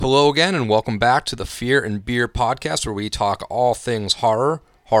Hello again, and welcome back to the Fear and Beer podcast, where we talk all things horror,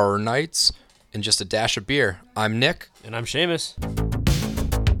 horror nights, and just a dash of beer. I'm Nick. And I'm Shamus.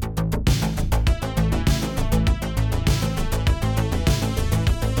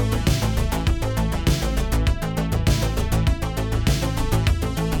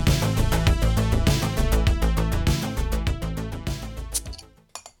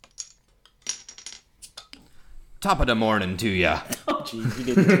 Top of the morning to ya. Oh, jeez,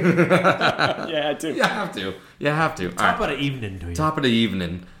 you did. Yeah, I had to. You have to. Top of the evening to you. Top of the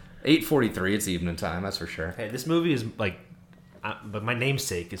evening. 8:43, it's evening time, that's for sure. Hey, this movie is like, but my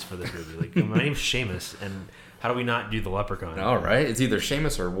namesake is for this movie. Like, my name's Shamus, and how do we not do the Leprechaun? All right, it's either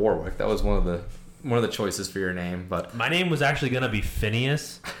Shamus or Warwick. That was one of the choices for your name, but My name was actually gonna be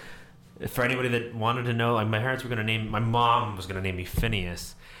Phineas. For anybody that wanted to know, like, my mom was gonna name me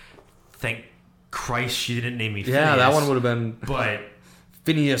Phineas. Thank Christ she didn't name me Phineas. yeah, that one would have been But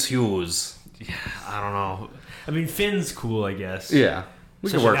Phineas Hughes. yeah, I don't know. I mean, Finn's cool, I guess. Yeah, we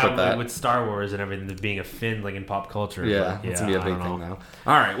can Especially work now with that. with Star Wars and everything, being a Finn, like in pop culture. Yeah, but, it's gonna be a I big don't thing know. now.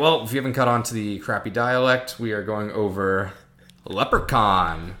 All right, well, if you haven't caught on to the crappy dialect, we are going over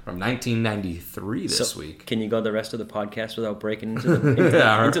Leprechaun from 1993 this week. Can you go the rest of the podcast without breaking into the,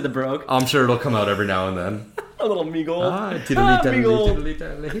 Yeah, into the brogue? I'm sure it'll come out every now and then. A little meagle. All right.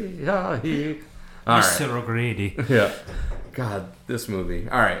 Mr. O'Grady. Yeah. God, this movie.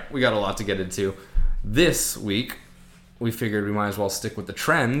 All right, we got a lot to get into. This week, we figured we might as well stick with the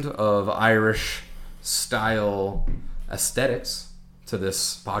trend of Irish style aesthetics to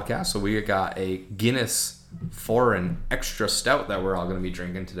this podcast. So we got a Guinness Foreign Extra Stout that we're all going to be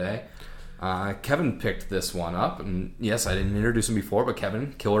drinking today. Kevin picked this one up, and yes, I didn't introduce him before, but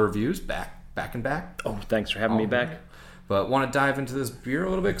Kevin, killer reviews, back and back. Oh, thanks for having me back. But want to dive into this beer a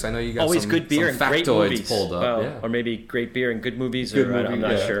little bit because I know you got Always some, good beer and some great factoids movies. pulled up. Well, Yeah. Or maybe great beer and good movies. Good or movie, I'm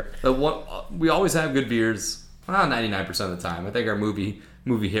not yeah. sure. We always have good beers. Well, 99% of the time. I think our movie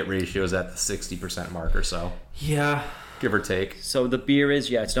hit ratio is at the 60% mark or so, Yeah. give or take. So the beer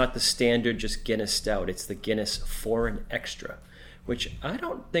is, it's not the standard just Guinness Stout. It's the Guinness Foreign Extra, which I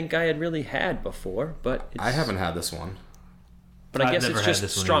don't think I had really had before. But it's, I haven't had this one. But I I've guess never it's had just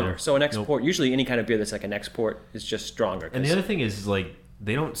this one stronger. either. So an export, usually any kind of beer that's like an export is just stronger. And the other thing is, like,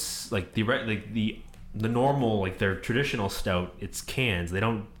 they don't like the normal, like, their traditional stout. It's cans. They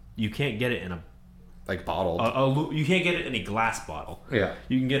don't. You can't get it in Like bottled. you can't get it in a glass bottle. Yeah.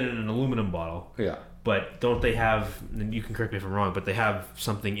 You can get it in an aluminum bottle. Yeah. But don't they have? And you can correct me if I'm wrong. But they have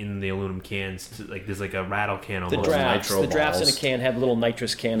something in the aluminum cans. Like, there's like a rattle can The almost. drafts in a balls. can have a little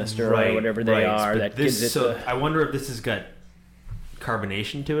nitrous canister Right, or whatever they right. are But that this, gives it so the... I wonder if this has got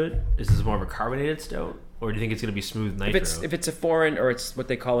carbonation to it. Is this more of a carbonated stout, or do you think it's going to be smooth nitro? If it's a foreign or it's what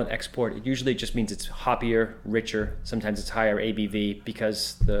they call an export, it usually just means it's hoppier, richer. Sometimes it's higher ABV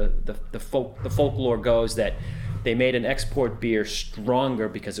because the folklore goes that they made an export beer stronger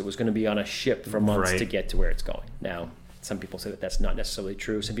because it was going to be on a ship for months Right. to get to where it's going. Now, some people say that that's not necessarily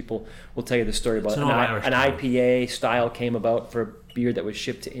true. Some people will tell you the story about It's an all-Irish an style. IPA style came about for beer that was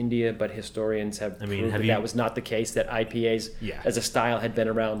shipped to India, but historians have proved that was not the case, that IPAs as a style had been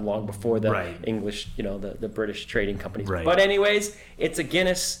around long before the English, the British trading companies. Right. But anyways, it's a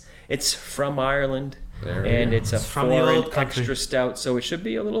Guinness. It's from Ireland. And it's a from the foreign old country. extra stout, so it should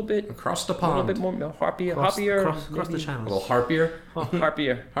be a little bit Across the a pond. little bit more hoppier, across the maybe channel. A little harpier.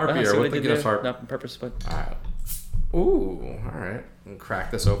 harpier. Harpier, See what I they did get us there? harp. Not on purpose, but All right. Ooh, all right. We'll crack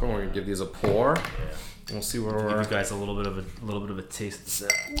this open. We're gonna give these a pour. Yeah. We'll see where Give we're you guys a little bit of a taste.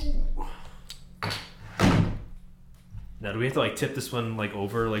 Now, do we have to like tip this one like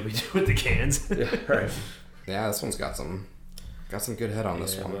over like we do with the cans? right. Yeah, this one's got some good head on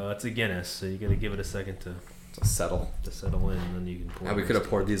this one. Well, it's a Guinness, so you got to give it a second to Settle. settle in, and then you can pour. And we could have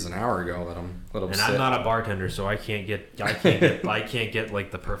poured these an hour ago. Let them And sit. I'm not a bartender, so I can't get like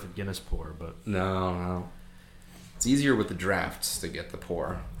the perfect Guinness pour. But No. It's easier with the drafts to get the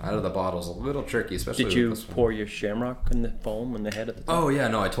pour. Out of the bottle's a little tricky, especially did with you this one. pour your shamrock in the foam in the head at the top? Oh yeah,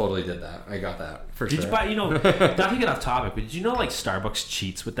 no, I totally did that. I got that for sure. did you buy? Not to get off topic, but did you know like Starbucks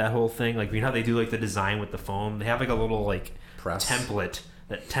cheats with that whole thing? Like, you know how they do like the design with the foam? They have like a little like Press. template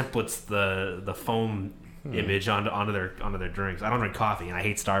that templates the foam image onto their drinks. I don't drink coffee and I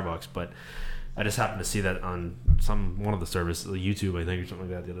hate Starbucks, but I just happened to see that on one of the services, YouTube, I think, or something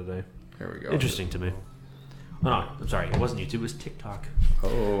like that the other day. Here we go. Interesting to me. Oh, no, I'm sorry, it wasn't YouTube, it was TikTok.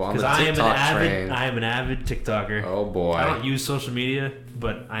 Oh, on the Because TikTok train. I am an avid TikToker. Oh boy. I don't use social media,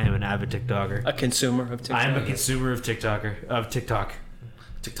 but I am an avid TikToker. A consumer of TikTok. I am a consumer of TikTok.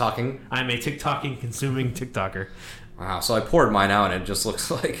 TikToking. I'm a TikToking consuming TikToker. Wow. So I poured mine out, and it just looks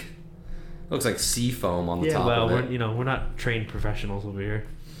like sea foam on the top well, of it. we're not trained professionals over here.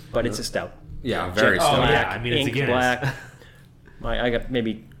 but it's a stout. Yeah, very Jet stout. Oh, black, yeah, I mean, it's a ink Guinness. black. I got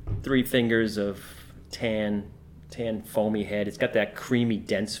maybe 3 fingers of tan foamy head. It's got that creamy,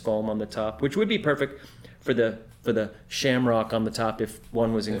 dense foam on the top, which would be perfect for the shamrock on the top if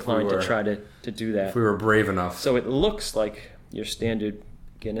one was inclined to try to do that. If we were brave enough. So it looks like your standard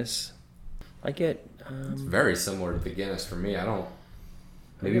Guinness. I get It's very similar to the Guinness for me. I don't.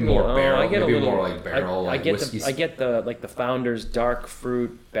 Maybe I more barrel. I get Maybe a little, more like barrel. I like get whiskey. I get the Founder's dark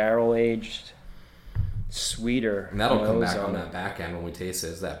fruit barrel aged, sweeter. And that'll come nose back on it. that back end when we taste it.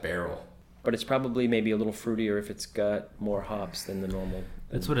 Is that barrel? But it's probably maybe a little fruitier if it's got more hops than the normal.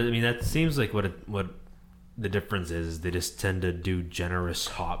 That's what I mean. That seems like what the difference is. They just tend to do generous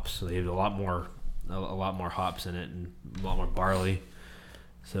hops. So they have a lot more hops in it and a lot more barley.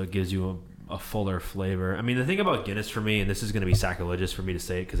 So it gives you a fuller flavor. I mean, the thing about Guinness for me, and this is going to be sacrilegious for me to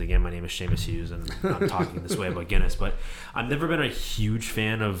say it because again, my name is Shamus Hughes, and I'm talking this way about Guinness. But I've never been a huge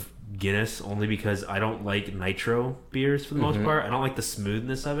fan of Guinness, only because I don't like nitro beers for the most part. I don't like the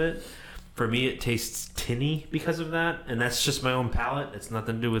smoothness of it. For me, it tastes tinny because of that, and that's just my own palate. It's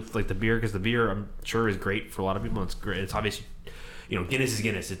nothing to do with like the beer, because the beer I'm sure is great for a lot of people. It's great. It's obviously, Guinness is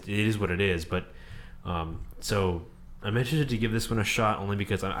Guinness. It is what it is. But so I'm interested to give this one a shot, only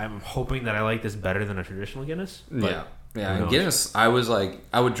because I'm hoping that I like this better than a traditional Guinness. Yeah. who And knows? Guinness, I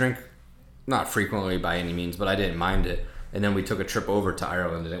would drink, not frequently by any means, but I didn't mind it. And then we took a trip over to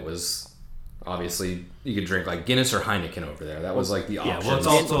Ireland, and it was obviously you could drink like Guinness or Heineken over there. That was like the option. well, it's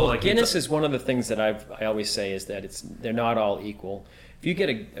also like Guinness is one of the things that I always say is that they're not all equal. If you get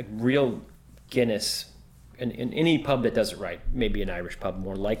a real Guinness in any pub that does it right, maybe an Irish pub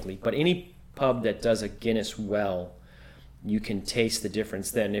more likely, but any pub that does a Guinness well, you can taste the difference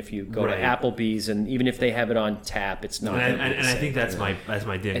than if you go Right. to Applebee's, and even if they have it on tap, it's not. and, gonna be and the I same. think that's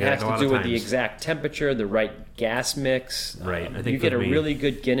my dig. It Like, has a to lot do of with the times- exact temperature, the right gas mix. Right. I think you get for a me- really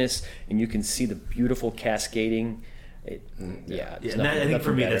good Guinness, and you can see the beautiful cascading. Yeah, and I think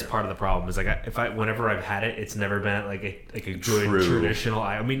for me that's part of the problem. Is like whenever I've had it, it's never been like a good True. traditional.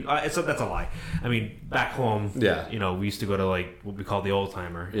 I mean, that's a lie. I mean, back home, Yeah. we used to go to like what we call the Old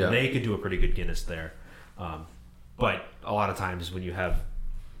Timer. Yeah. And they could do a pretty good Guinness there. But a lot of times when you have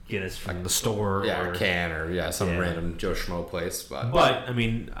Guinness from the store, Yeah, or a can or some Yeah. random Joe Schmo place. But I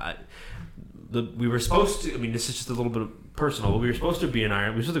mean, we were supposed to. I mean, this is just a little bit personal. But we were supposed to be in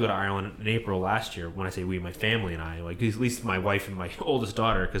Ireland. We were supposed to go to Ireland in April last year. When I say we, my family and I, like at least my wife and my oldest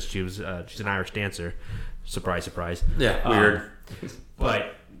daughter, because she's an Irish dancer. Surprise, surprise. Yeah, weird.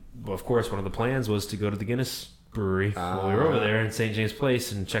 But of course, one of the plans was to go to the Guinness brewery while we were over there in St. James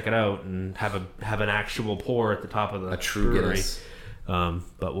Place and check it out and have an actual pour at the top of the A true brewery. Guinness.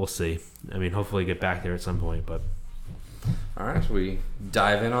 But we'll see. I mean, hopefully get back there at some point. But All right, should we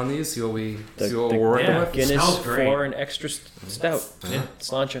dive in on these? See what we're The working yeah. with? Guinness Smells great. for an extra stout. Yeah.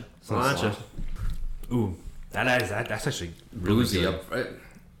 Sláinte. Sláinte. Ooh, that's actually really Boozy good. up. Right?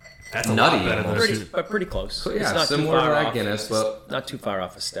 That's Nutty a lot better than almost. But pretty close. Yeah, it's not similar too far to that off. Guinness, but Not too far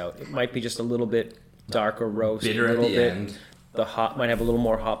off a stout. It might be just a little bit darker roast. bitter a at little the bit. end. The hop might have a little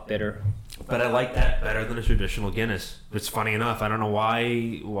more hop bitter. But I like that better than a traditional Guinness. It's funny enough. I don't know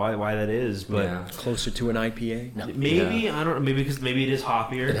why that is, but Yeah. Closer to an IPA. No. maybe I don't know. Maybe because maybe it is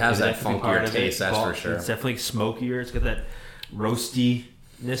hoppier. It has Maybe that could be funkier part of it. taste, that's for Well, sure. It's definitely smokier. It's got that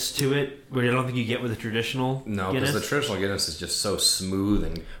roastiness to it, where I don't think you get with a traditional No, Guinness. because the traditional Guinness is just so smooth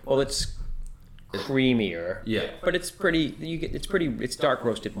and Well, it's creamier. yeah. But it's pretty. It's dark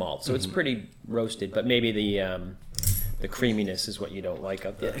roasted malt, so it's pretty roasted. But maybe the creaminess is what you don't like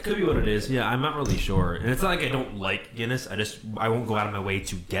of It it. could be what it is. Yeah, I'm not really sure. And it's not like I don't like Guinness. I won't go out of my way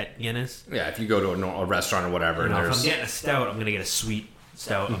to get Guinness. Yeah, if you go to a restaurant or whatever, You and know, if I'm there's getting a stout, I'm gonna get a sweet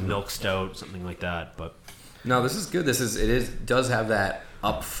stout, a milk stout, something like that. But no, this is good. Does have that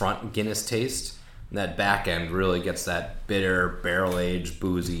upfront Guinness taste. And that back end really gets that bitter, barrel aged,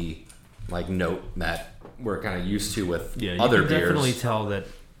 boozy like note that we're kind of used to with yeah, you other can beers. definitely tell that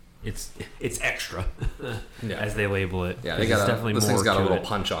it's extra, Yeah. as they label it. Yeah, 'Cause they it's got definitely this more thing's got a to little it.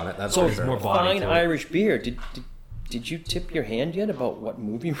 punch on it. That's So for sure. more body fine to it. Irish beer. Did you tip your hand yet about what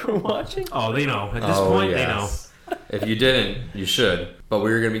movie we're watching? Oh, they know. At this Oh, point, yes. If you didn't, you should. But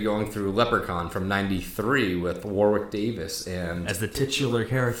we were going to be going through Leprechaun from '93 with Warwick Davis they know. and As the titular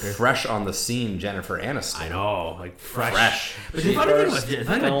character. fresh on the scene Jennifer Aniston. I know, like fresh. Fresh. But the funny thing was, First the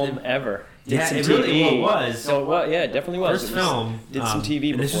funny film thing- ever. Yeah, some it really TV. was. So yeah, it definitely was. first It was- film. Did some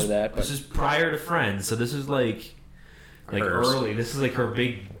TV and this before is- that. But This is prior to Friends, so this is like Hers. early. This is like her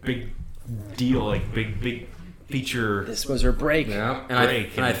big deal, like big feature. this was her break. Yeah, and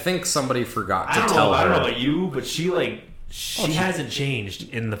Break, I and- think somebody forgot I to don't tell know. I don't know her. about you, but she she hasn't changed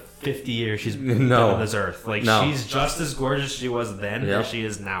in the 50 years she's been on this earth. Like she's just as gorgeous as she was then as she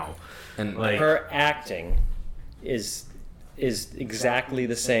is now. And like her acting is exactly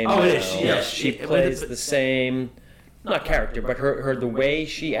the same. Oh, it is. She plays the same, not character, but her the way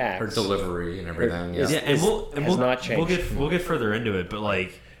she acts, her delivery and everything. And we'll not changed. We'll get further into it, but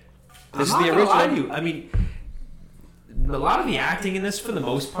like this is the original. I mean, a lot of the acting in this, for the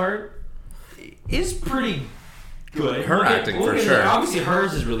most part, is pretty good. Her acting for sure. Obviously,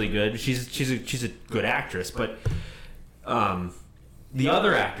 hers is really good. She's a good actress, but the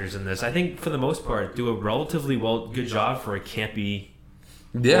other actors in this, I think, for the most part, do a relatively good job for a campy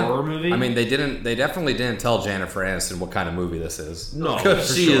horror movie. I mean, they definitely didn't tell Jennifer Aniston what kind of movie this is. No,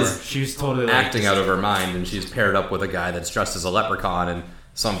 because she's totally acting out of her mind, and she's paired up with a guy that's dressed as a leprechaun and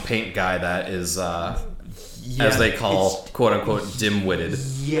some paint guy that is, as they call, quote unquote, dim-witted.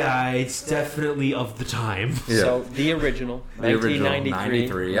 Yeah, it's definitely of the time. Yeah. So the original,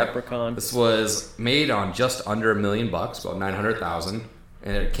 1993 Leprechaun. This was made on just under $1 million, about $900,000,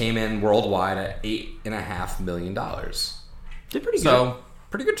 and it came in worldwide at $8.5 million. Did pretty good. So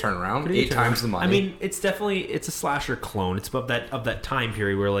pretty good turnaround. Eight times the money. I mean, it's a slasher clone. It's of that time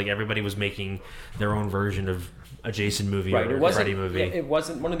period where like everybody was making their own version of a Jason movie or a Freddy movie. Yeah, it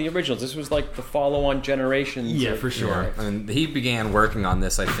wasn't one of the originals. This was like the follow-on generations. Yeah, for sure. Yeah. And he began working on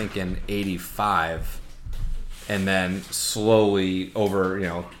this, I think, in '85, and then slowly over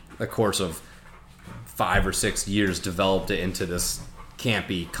the course of 5 or 6 years developed it into this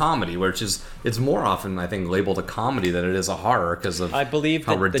campy comedy, which is it's more often I think labeled a comedy than it is a horror because of I believe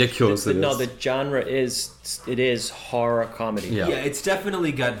how ridiculous it is. No, the genre is horror comedy. Yeah, it's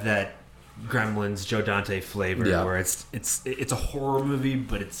definitely got that Gremlins, Joe Dante flavor, where it's a horror movie,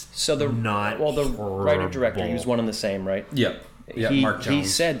 but it's not. Well, the writer director, he was one and the same, right? Yeah, Mark Jones. He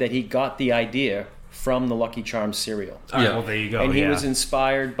said that he got the idea from the Lucky Charms cereal. Well, there you go. And he was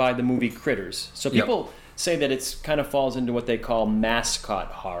inspired by the movie Critters. So people say that it's kind of falls into what they call mascot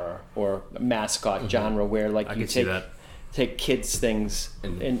horror or mascot genre, where like you take kids' things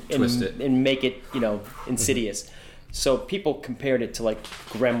and twist it and make it insidious. So people compared it to like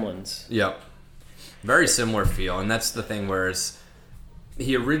Gremlins. Yep. Very similar feel, and that's the thing. Whereas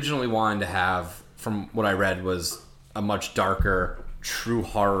he originally wanted to have, from what I read, was a much darker, true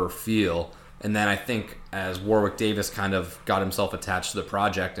horror feel. And then I think as Warwick Davis kind of got himself attached to the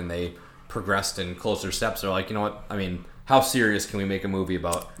project and they progressed in closer steps, they're like, you know what? I mean, how serious can we make a movie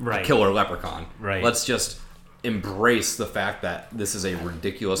about a killer leprechaun? Right. Let's just embrace the fact that this is a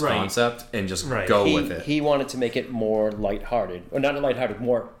ridiculous concept and just go with it. He wanted to make it more lighthearted, or not lighthearted,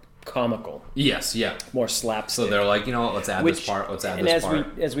 more comical. Yes, yeah, more slapstick. So they're like, you know what? Let's add this part. Let's add this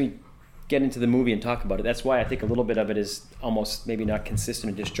part. As we get into the movie and talk about it, that's why I think a little bit of it is almost maybe not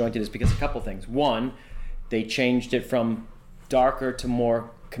consistent or disjointed, is because a couple things. One, they changed it from darker to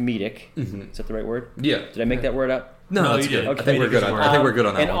more comedic. Mm-hmm. Is that the right word? Yeah. Did I make that word up? No, that's good. Okay. I think we're good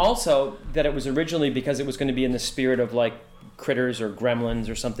on that. And one. Also that it was originally, because it was going to be in the spirit of like Critters or Gremlins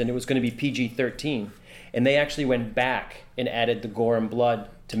or something, it was going to be PG-13, and they actually went back and added the gore and blood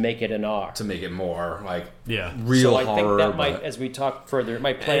to make it an R. To make it more like real horror. So I think that might, as we talk further, it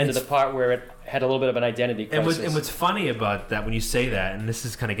might play into the part where it had a little bit of an identity crisis. And what's funny about that, when you say that, and this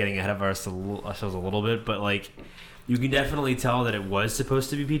is kind of getting ahead of ourselves a little bit, but like you can definitely tell that it was supposed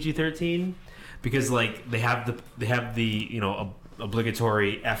to be PG-13. Because like they have the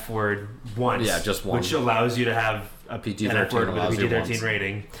obligatory F word once, just one, which allows you to have a PG-13 an F word with a PG-13 once.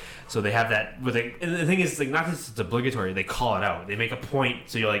 rating. So they have that. And the thing is, like, not that it's obligatory, they call it out. They make a point,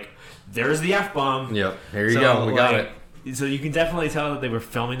 so you're like, "There's the F bomb." Yep, here you go. We got it. So you can definitely tell that they were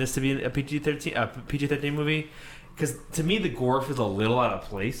filming this to be a PG-13 movie. Because to me, the gore feels a little out of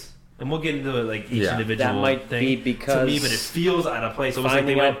place. And we'll get into like each individual that might thing. Be because to me, but it feels out of place. It was like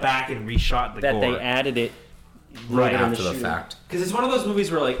they went back and reshot the gore. That they added it right after the fact. Because it's one of those movies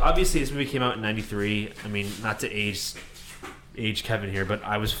where, like, obviously this movie came out in '93. I mean, not to age Kevin here, but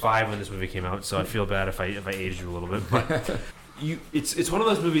I was 5 when this movie came out, so I feel bad if I aged you a little bit. But it's one of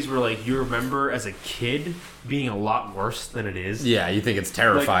those movies where like you remember as a kid being a lot worse than it is. Yeah, you think it's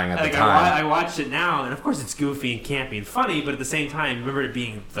terrifying at the time. I watched it now, and of course it's goofy and campy and funny, but at the same time, you remember it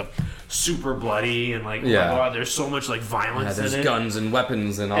being the super bloody and like, oh my God, there's so much like violence in it. There's guns and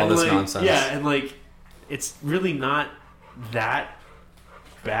weapons and all this nonsense. Yeah, and like it's really not that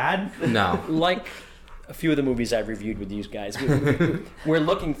bad. No. Like a few of the movies I've reviewed with these guys, we're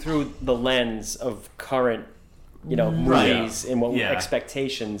looking through the lens of current movies and what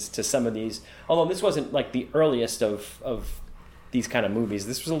expectations to some of these. Although this wasn't like the earliest of these kind of movies.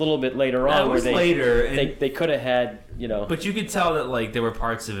 This was a little bit later That on was where later, and- they could have had, But you could tell that like there were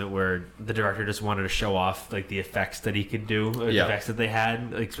parts of it where the director just wanted to show off like the effects that he could do, or the effects that they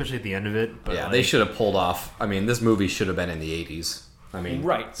had, like, especially at the end of it. But they should have pulled off. I mean, this movie should have been in the 80s. I mean,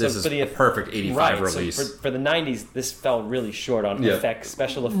 right. This is a perfect 85 release. So for the 90s, this fell really short on effects,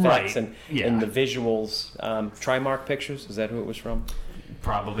 special effects, and the visuals. Trimark Pictures, is that who it was from?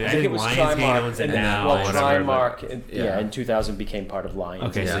 Probably. I think it was Trimark. And now. Well, Trimark, in 2000 became part of Lions.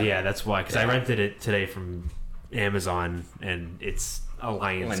 Okay, so that's why. Because I rented it today from Amazon, and it's a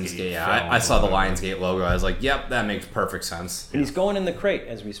Lionsgate. Yeah, I saw the Lionsgate logo. I was like, yep, that makes perfect sense. And he's going in the crate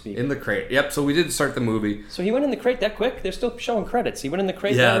as we speak. In the crate. Yep, so we did start the movie. So he went in the crate that quick? They're still showing credits. He went in the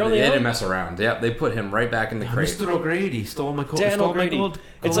crate that early they on? didn't mess around. Yep, they put him right back in the crate. Mr. O'Grady stole my Dan O'Grady. gold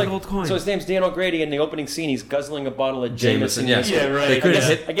coin. So his name's Dan O'Grady. In the opening scene, he's guzzling a bottle of Jameson. Yes. Yeah, right. They couldn't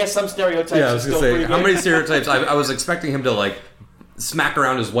hit. I guess some stereotypes Yeah, I are was still gonna say, pretty how good. many stereotypes? I was expecting him to like smack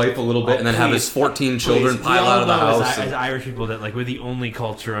around his wife a little bit and then have his 14 children pile out of the house. As Irish people, that like we're the only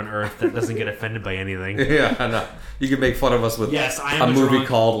culture on earth that doesn't get offended by anything. Yeah, I know. You can make fun of us with a movie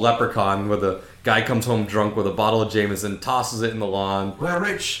called Leprechaun, where the guy comes home drunk with a bottle of Jameson, tosses it in the lawn. We're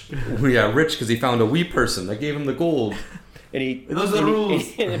rich. Yeah, rich because he found a wee person that gave him the gold. And those are the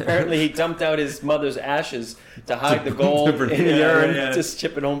rules. And apparently he dumped out his mother's ashes to hide the gold in the urn, just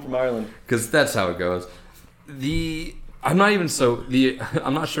ship it home from Ireland. Because that's how it goes. I'm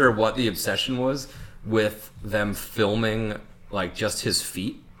not sure what the obsession was with them filming like just his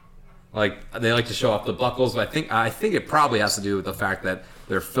feet. Like they like to show off the buckles, but I think it probably has to do with the fact that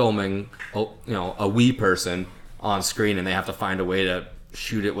they're filming a wee person on screen and they have to find a way to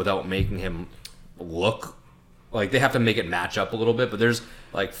shoot it without making him look like they have to make it match up a little bit. But there's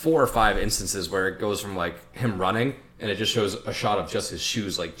like 4 or 5 instances where it goes from like him running and it just shows a shot of just his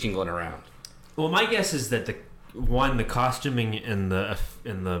shoes like jingling around. Well, my guess is that the costuming and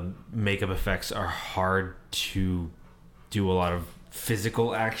the makeup effects are hard to do a lot of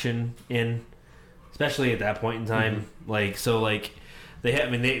physical action in, especially at that point in time.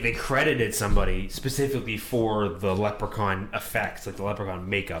 They credited somebody specifically for the Leprechaun effects, like the Leprechaun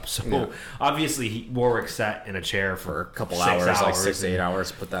makeup. So obviously Warwick sat in a chair for a couple hours, like 6 to 8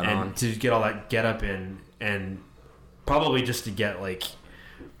 hours, put that on, and to get all that get up in, and probably just to get like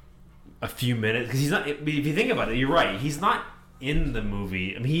a few minutes, because he's not. If you think about it, you're right. He's not in the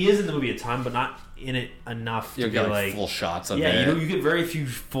movie. I mean, he is in the movie a ton, but not in it enough to get like full shots of it. Yeah, you get very few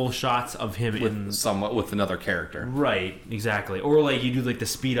full shots of him with another character. Right, exactly. Or like you do like the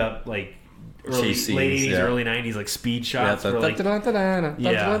speed up like late 80s, early 90s like speed shots. Yeah,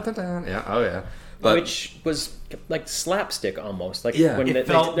 But, which was like slapstick almost. Like when they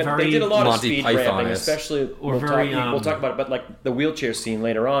did a lot of speed ramping, especially we'll talk about it, but like the wheelchair scene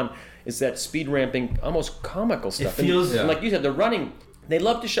later on is that speed ramping, almost comical stuff. It feels and like you said, the running. They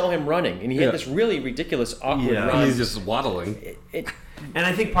love to show him running, and he had this really ridiculous, awkward run. He's just waddling. And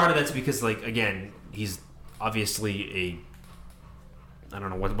I think part of that's because, like, again, he's obviously I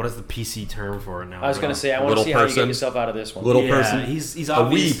don't know what is the PC term for it now. I was going to say, I want to see how you get yourself out of this one. Little person. He's a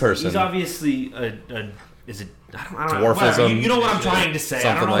wee person. He's obviously is it? I don't know. Dwarfism. You know what I'm trying to say.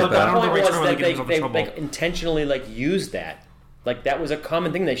 Something like that. The point was that they intentionally like used that. Like that was a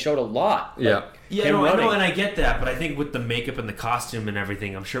common thing they showed a lot. Like, I know, and I get that, but I think with the makeup and the costume and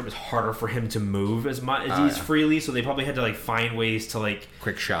everything, I'm sure it was harder for him to move as much as freely. So they probably had to like find ways to like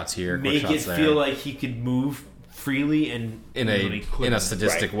quick shots here, make quick it shots there. feel like he could move freely and in a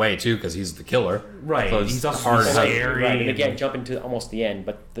sadistic way too, because he's the killer. Right, so he's also scary. Right, and again, jumping to almost the end,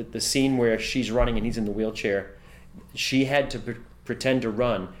 but the scene where she's running and he's in the wheelchair, she had to pretend to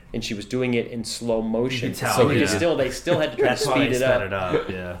run, and she was doing it in slow motion. You can tell, so they still had to try to speed it up.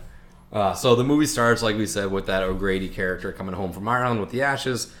 Yeah. So the movie starts, like we said, with that O'Grady character coming home from Ireland with the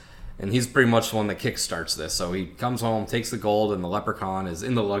ashes, and he's pretty much the one that kickstarts this. So he comes home, takes the gold, and the leprechaun is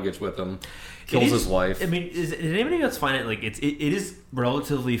in the luggage with him, kills his wife. I mean, did anybody else find it like it is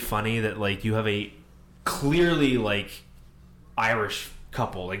relatively funny that like you have a clearly like Irish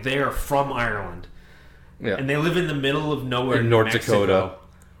couple, like they are from Ireland. Yeah. And they live in the middle of nowhere in North Dakota.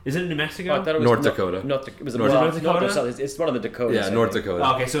 Is it New Mexico? I thought it was North Dakota. It was North Dakota? It's one of the Dakotas. Yeah, North Dakota.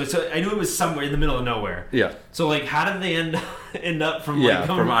 Oh, okay, so I knew it was somewhere in the middle of nowhere. Yeah. So like, how did they end up from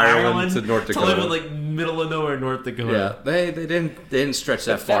from Ireland to North Dakota to live in like middle of nowhere, North Dakota? Yeah, they didn't stretch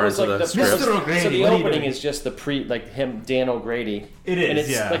that far into the script. Mr. O'Grady. So the opening is just the Dan O'Grady. It is. And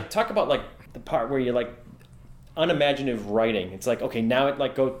it's like talk about like the part where you're like unimaginative writing. It's like, okay, now it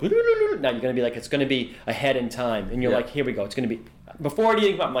like goes, now you're going to be like, it's going to be ahead in time, and you're like, here we go, it's going to be, before it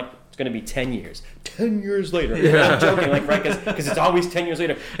even, I'm like, it's going to be 10 years 10 years later. I'm joking, like, right, because it's always 10 years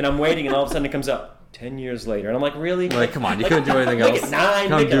later, and I'm waiting, and all of a sudden it comes up 10 years later. And I'm like, really? Like, come on, you couldn't do anything make else. It 9,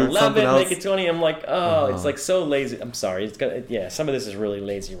 Come make it do 11, something else. make it 20. I'm like, it's like so lazy. I'm sorry. Some of this is really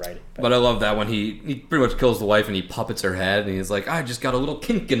lazy writing. But I love that when he pretty much kills the wife and he puppets her head and he's like, I just got a little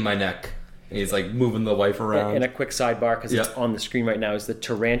kink in my neck. And he's like moving the wife around. And a quick sidebar, because it's on the screen right now, is the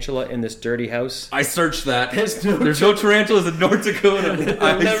tarantula in this dirty house. I searched that. There's no tarantulas in North Dakota.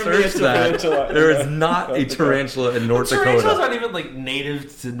 I searched that. There is not a tarantula in North Dakota. Tarantulas aren't even like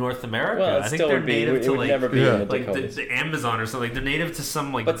native to North America. Well, I think they're native to would like, never be in the like Dakotas. the Amazon or something. They're native to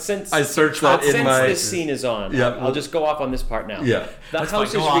some like. But since I searched that in my. this scene is on, I'll just go off on this part now. Yeah.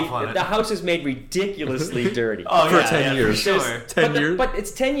 The house is made ridiculously dirty. For 10 years. For There's- sure. 10 years. But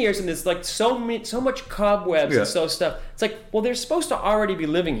it's 10 years and there's like so much cobwebs and stuff. It's like, well, they're supposed to already be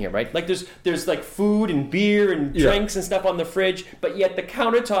living here, right? Like there's like food and beer and drinks and stuff on the fridge, but yet the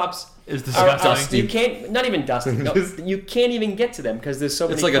countertops Is are disgusting. you can't, not even dusty. No, you can't even get to them because there's so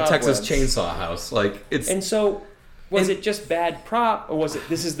many. It's like a Texas cobwebs. chainsaw house. Like it's. And so, was it just bad prop, or was it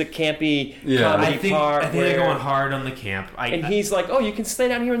this is the campy comedy part? I think they're going hard on the camp. And he's like, "Oh, you can stay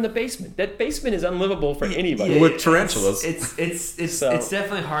down here in the basement. That basement is unlivable for anybody." With tarantulas. It's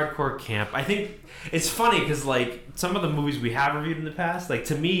definitely hardcore camp. I think it's funny because like some of the movies we have reviewed in the past, like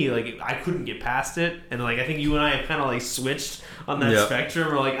to me, like I couldn't get past it, and like I think you and I have kind of like switched on that spectrum.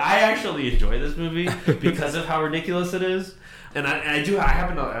 Where like I actually enjoy this movie because of how ridiculous it is, and I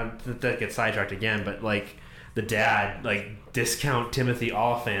happen to get sidetracked again, but like. The dad, like, discount Timothy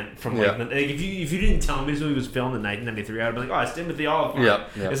Oliphant from, like, if you didn't tell me this movie was filmed in 1993, I'd be like, oh, it's Timothy Oliphant.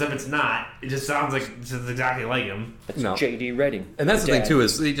 Except it's not. It just sounds like it's exactly like him. It's J.D. Redding. And that's the thing, too,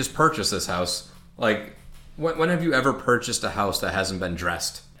 is they just purchased this house. Like, when have you ever purchased a house that hasn't been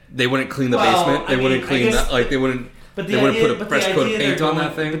dressed? They wouldn't clean the basement. They wouldn't clean that. Like, they wouldn't put a fresh coat of paint on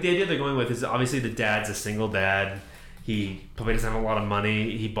that thing. But the idea they're going with is obviously the dad's a single dad. He probably doesn't have a lot of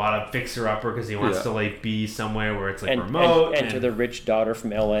money. He bought a fixer-upper because he wants to like be somewhere where it's like remote. And enter the rich daughter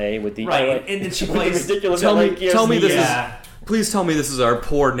from L.A. with the and then she plays ridiculous. Please tell me this is our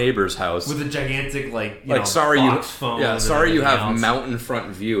poor neighbor's house with a gigantic phone. Yeah, sorry you have mountain front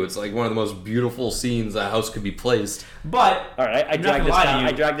view. It's like one of the most beautiful scenes a house could be placed. But all right, I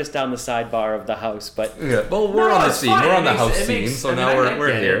dragged this down the sidebar of the house, but well, we're on the scene. We're on the house scene, so now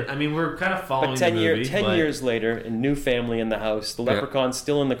we're here. I mean, we're kind of following. But the movie. 10 years later, a new family in the house. The leprechaun's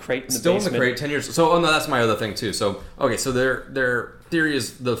still in the crate in the basement. Still in the crate. 10 years. So, that's my other thing too. So, okay, so their theory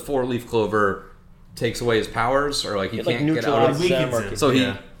is the 4-leaf clover takes away his powers, or like he can't get out of them. So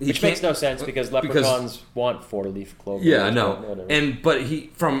which makes no sense because leprechauns want 4-leaf clover. Yeah, I know. But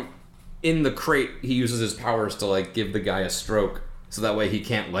in the crate, he uses his powers to like give the guy a stroke, so that way he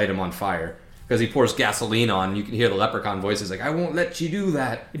can't light him on fire. Because he pours gasoline on, you can hear the leprechaun voices like, "I won't let you do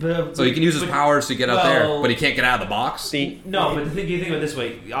that." So he can use his powers to get out there, but he can't get out of the box. But you think about it this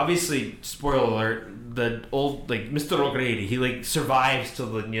way. Obviously, spoiler alert: the old Mr. O'Grady, he survives till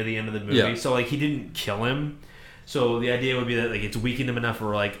near the end of the movie. Yeah. So he didn't kill him. So the idea would be that it's weakened him enough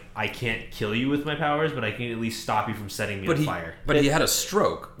where I can't kill you with my powers, but I can at least stop you from setting me on fire. But he had a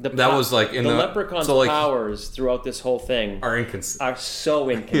stroke. That was in the leprechaun's powers throughout this whole thing are so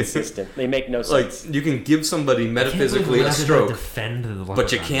inconsistent. They make no sense. You can give somebody metaphysically a stroke,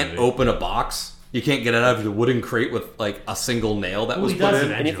 but you can't open a box. You can't get out of the wooden crate with a single nail that was put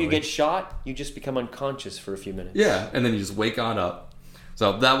in. And if you get shot, you just become unconscious for a few minutes. Yeah, and then you just wake on up.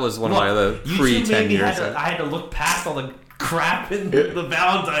 So that was one of my other pre-10 years. I had to look past all the crap in the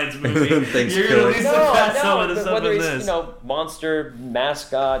Valentine's movie. You're going to at least look past some of the stuff whether in he's, this. Monster,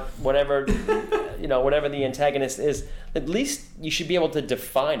 mascot, whatever, whatever the antagonist is, at least you should be able to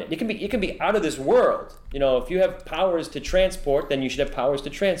define it. It can be out of this world. If you have powers to transport, then you should have powers to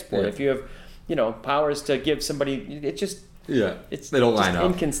transport. Yeah. If you have, powers to give somebody, it just... Yeah, they don't line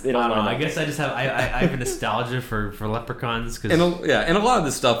up. They don't line up. I guess I just have I have a nostalgia for leprechauns because and a lot of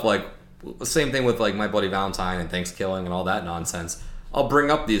this stuff the same thing with My Bloody Valentine and Thanksgiving and all that nonsense. I'll bring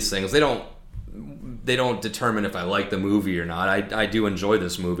up these things. They don't determine if I like the movie or not. I do enjoy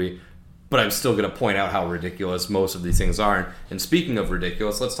this movie, but I'm still going to point out how ridiculous most of these things are. And speaking of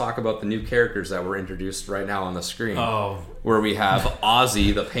ridiculous, let's talk about the new characters that were introduced right now on the screen. Oh. Where we have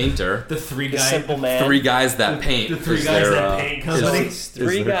Ozzy, the painter. The simple man. 3 guys that paint. The 3 guys that paint company.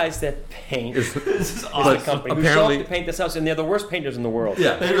 3 guys that paint. This is awesome. Company who show up to paint this house, and they're the worst painters in the world.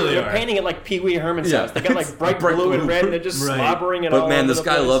 Yeah, they really are. They're painting it like Pee Wee Herman's house. They got bright blue and red, and they're just slobbering it all over the place. But man, this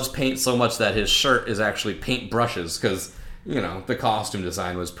guy loves paint so much that his shirt is actually paint brushes because... the costume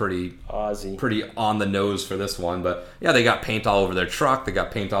design was pretty on the nose for this one. But yeah, they got paint all over their truck. They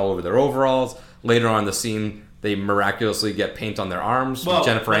got paint all over their overalls. Later on in the scene, they miraculously get paint on their arms.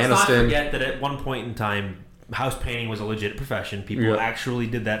 Jennifer Aniston. Let's not forget that at one point in time, house painting was a legit profession. People actually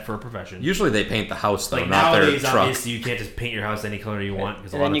did that for a profession. Usually they paint the house though, like not their nowadays, truck. obviously, you can't just paint your house any color you want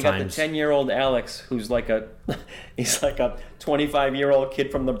because a lot And of then times. you got the 10-year-old Alex, who's like a 25-year-old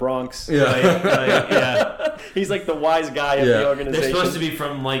kid from the Bronx. Yeah. He's like the wise guy of the organization. They're supposed to be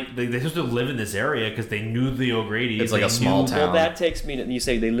from they're supposed to live in this area because they knew the O'Grady's. It's like a small town. Well, that takes me to, you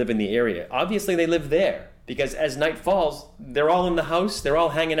say they live in the area. Obviously, they live there. Because as night falls, they're all in the house. They're all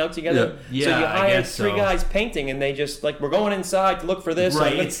hanging out together. Yeah. So you Yeah, I hire guess three so. guys painting, and they just we're going inside to look for this.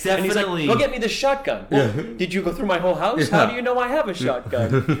 Right, And it's and he's like, definitely- go get me the shotgun. Well, did you go through my whole house? How do you know I have a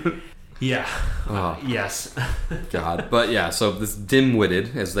shotgun? Yeah. Oh. Yes. God, but yeah. So this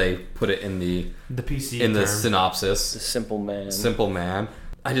dim-witted, as they put it in the PC in the term. synopsis, The simple man. simple man.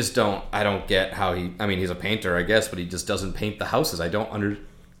 I don't get how he. I mean, he's a painter, I guess, but he just doesn't paint the houses. I don't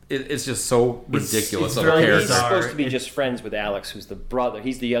It's just so ridiculous it's of a very character. He's supposed to be It- just friends with Alex, who's the brother.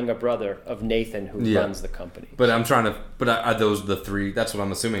 He's the younger brother of Nathan, who runs the company. But I'm trying to. But are those the three? That's what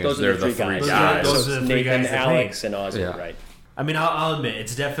I'm assuming. Those They're are the three guys. guys. Those So are it's the three Nathan, guys that Alex, and Ozzy, Yeah. right? I mean, I'll admit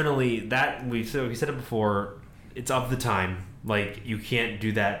it's definitely that we said it before. It's of the time. Like you can't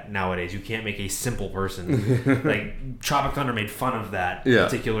do that nowadays. You can't make a simple person. Like Tropic Thunder made fun of that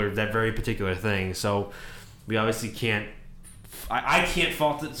very particular thing. So we obviously can't. I can't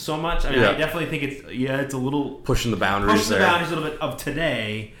fault it so much. I mean, I definitely think it's a little pushing the boundaries pushing the there. boundaries a little bit of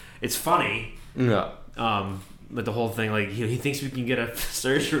today. It's funny. Yeah. But the whole thing, like he thinks we can get a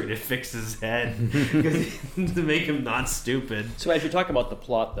surgery to fix his head to make him not stupid. So as you're talking about the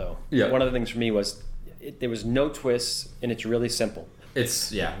plot, though, one of the things for me was there was no twists, and it's really simple. It's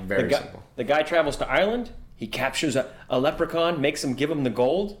very simple. The guy travels to Ireland. He captures a leprechaun, makes him give him the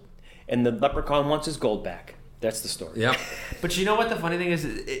gold, and the leprechaun wants his gold back. That's the story. Yeah. But you know what the funny thing is?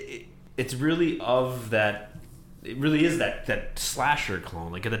 It's really of that. It really is that slasher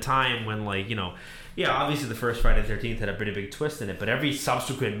clone. Like at the time when obviously the first Friday the 13th had a pretty big twist in it, but every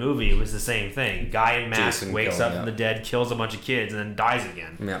subsequent movie it was the same thing. Guy in mask Jason wakes killing, up from the dead, kills a bunch of kids, and then dies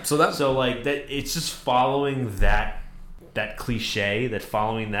again. Yeah. So that It's just following that cliche,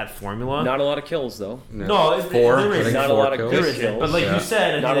 following that formula. Not a lot of kills, though. No, Four. there I is think not a four lot of kills. good There isn't. kills. But like you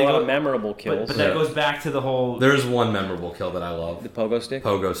said, Not a lot of memorable kills. But that goes back to the whole. There's one memorable kill that I love. The pogo stick.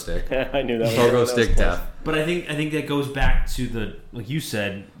 Pogo stick. I knew that. Pogo stick death. But I think that goes back to the, like you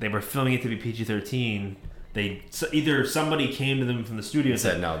said, they were filming it to be PG-13. Either somebody came to them from the studio and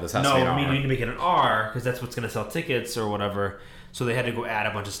Said, "No, this has to be an R." we need to make it an R because that's what's going to sell tickets or whatever." So they had to go add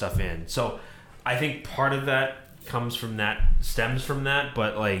a bunch of stuff in. So I think part of that stems from that.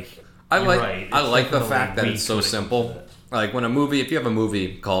 But like, I you're like right. I It's like the definitely fact that weak it's so when it comes simple. to that. Like if you have a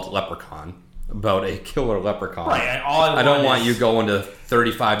movie called Leprechaun about a killer leprechaun, Right, all I I don't want want is- you going to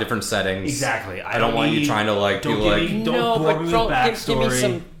 35 different settings. Exactly. I don't want you trying to don't bore me with give me backstory.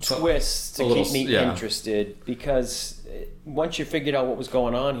 some twists to a little- keep me yeah. interested, because once you figured out what was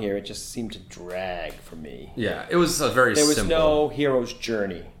going on here, it just seemed to drag for me. Yeah, it was a very There was simple. no hero's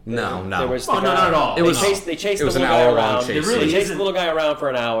journey. No. There was Oh, the no, guy- not at all. They It was- chased it was the an little guy hour-long around. chase It really They chased isn't- the little guy around for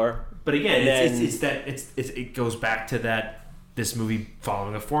an hour. But again, And it goes back to that this movie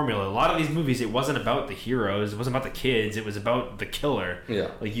following a formula. A lot of these movies, it wasn't about the heroes, it wasn't about the kids, it was about the killer. Yeah.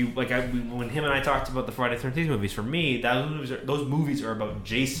 When him and I talked about the Friday the 13th movies, for me, those movies are about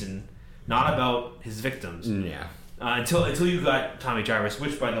Jason, not about his victims. Yeah. Until you got Tommy Jarvis,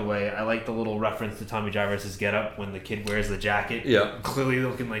 which, by the way, I like the little reference to Tommy Jarvis's getup when the kid wears the jacket. Yeah. Clearly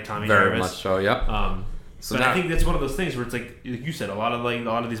looking like Tommy Very Jarvis. much so. Yep. So But now- I think that's one of those things where it's like you said, a lot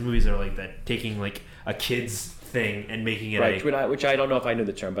of these movies are like that, taking like a kid's thing and making it Right, which I don't know if I knew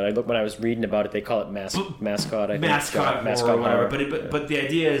the term, but when I was reading about it, they call it mascot. I think. mascot mascot or whatever. horror. But the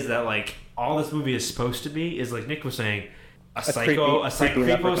idea is that like all this movie is supposed to be is like Nick was saying, a creepy creepo,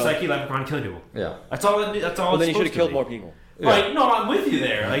 leprechaun. psyche leprechaun killing people. Yeah. That's all. That's all. Well, then he it's should have supposed killed to more be. people. Right? No, I'm with you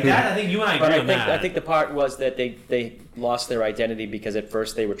there. Like that, I think you and I agree But on that. I think the part was that they lost their identity because at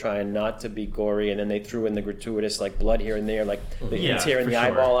first they were trying not to be gory, and then they threw in the gratuitous like blood here and there, like Yeah, tearing for the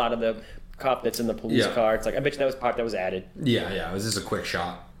sure. eyeball out of the cop that's in the police Yeah. car. It's like I bet you that was part that was added. Yeah. It was just a quick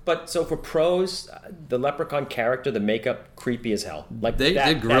shot. But so for pros, the leprechaun character, the makeup creepy as hell. Like They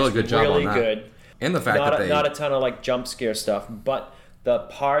did a really that's good job really on that. good. And the fact Not a ton of like jump scare stuff, but the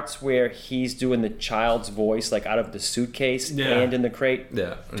parts where he's doing the child's voice, like out of the suitcase and in the crate,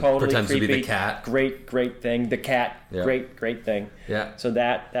 Totally pretends creepy. to be the cat. Great thing. The cat, great thing. Yeah. So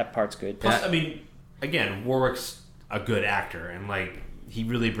that part's good. Plus, I mean, again, Warwick's a good actor, and like he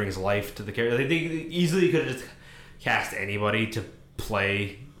really brings life to the character. Like, they easily could have just cast anybody to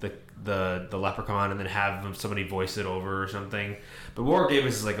play the leprechaun, and then have somebody voice it over or something. But Warwick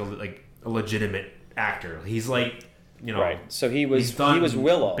Davis is like a legitimate actor. He's like Right. So he was done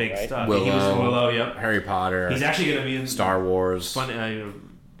Willow, big right? stuff. Willow, He was Willow. Yep. Harry Potter. He's actually going to be in Star Wars. Funny,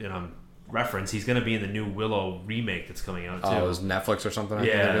 reference. He's going to be in the new Willow remake that's coming out too. Oh, it was Netflix or something? I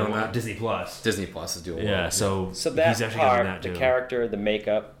think yeah, they're doing that? Disney Plus. Disney Plus is doing Yeah, so that he's actually part, going to be that too. the character, the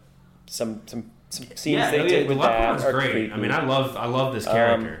makeup, some scenes Yeah, they did with Leprechaun's that are great. creepy. I mean, I love this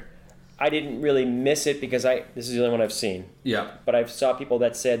character. I didn't really miss it because this is the only one I've seen. Yeah. But I saw people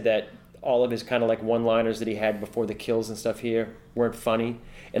that said that all of his kind of like one-liners that he had before the kills and stuff here weren't funny.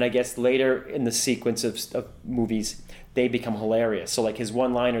 And I guess later in the sequence of movies, they become hilarious. So like his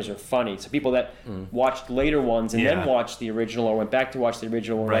one-liners are funny. So people that watched later ones and then watched the original or went back to watch the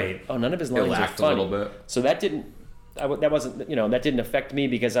original were like, oh, none of his lines are laughed funny. a little bit. So that didn't affect me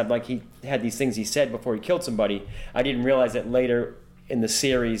because I'm like, he had these things he said before he killed somebody. I didn't realize that later in the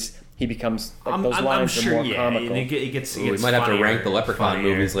series he becomes like, those lines are more comical. It gets we might have to rank the Leprechaun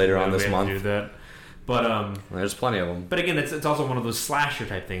movies later on this month. Do that. But there's plenty of them. But again, it's also one of those slasher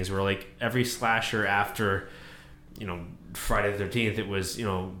type things where like every slasher after, Friday the 13th, it was,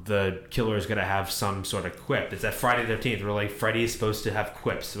 the killer is going to have some sort of quip. It's that Friday the 13th where like Freddy is supposed to have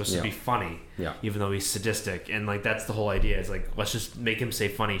quips, supposed to be funny, even though he's sadistic, and like that's the whole idea. It's like let's just make him say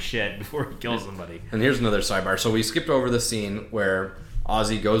funny shit before he kills somebody. And here's another sidebar. So we skipped over the scene where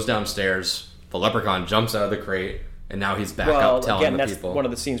Ozzy goes downstairs, the Leprechaun jumps out of the crate, and now he's back up telling the people. That's one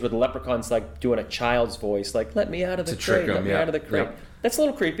of the scenes where the Leprechaun's like doing a child's voice, like "Let me out of the crate, let me out of the crate." Yep. That's a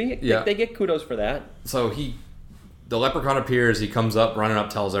little creepy. Yeah. They get kudos for that. So the Leprechaun appears, he comes up, running up,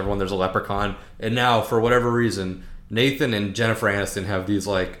 tells everyone there's a Leprechaun, and now, for whatever reason, Nathan and Jennifer Aniston have these,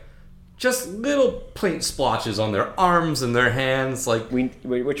 like, just little paint splotches on their arms and their hands, like...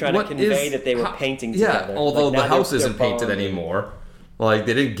 We're trying to convey that they were painting together. Yeah, although like, the house isn't painted anymore. Like,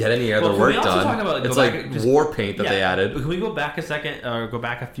 they didn't get any other work done. It's like war paint that they added. Can we go back a second, or go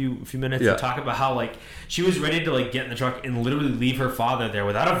back a few minutes and talk about how, like, she was ready to, like, get in the truck and literally leave her father there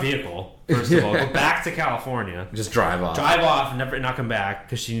without a vehicle, first of all, go back to California. Just drive off. And not come back,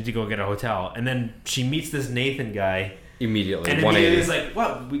 because she needed to go get a hotel. And then she meets this Nathan guy. Immediately, and immediately is like,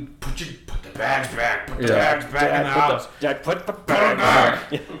 "What? We put the bags back. Put the bags back in the house. Put the bag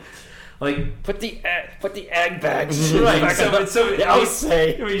back." Like put the egg bags right. So I'll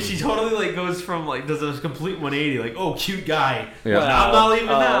say. I mean, she totally like goes from like does a complete 180. Like, oh, cute guy. Yeah. Well, I'm not leaving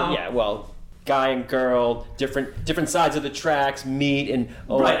now. Yeah. Well, guy and girl, different sides of the tracks meet and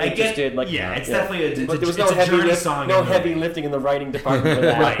right, interested. It's definitely but there was no heavy lifting in the writing department for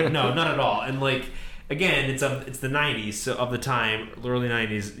that. Right. No, not at all. And like. Again, it's the 90s, so of the time, early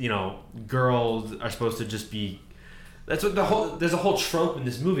 90s, girls are supposed to just be... That's what there's a whole trope in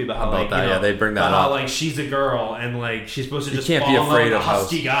this movie about how, they bring that up. How, like, she's a girl, and, like, she's supposed to just can't fall be in love afraid with a of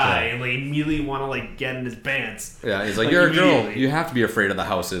husky guy, yeah. and, like, immediately want to, like, get in his pants. Yeah, he's like, you're a girl, you have to be afraid of the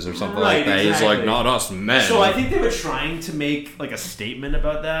houses or something like that. Exactly. He's like, not us men. So I think they were trying to make, like, a statement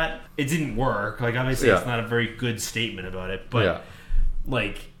about that. It didn't work. Like, obviously, it's not a very good statement about it, but,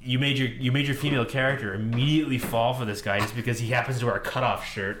 like... You made your female character immediately fall for this guy just because he happens to wear a cutoff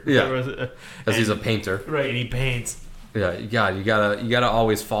shirt. Yeah, because he's a painter, right? And he paints. Yeah, you gotta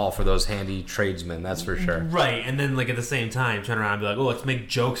always fall for those handy tradesmen. That's for sure. Right, and then like at the same time, turn around and be like, "Oh, let's make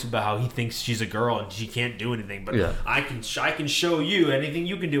jokes about how he thinks she's a girl and she can't do anything, but I can show you anything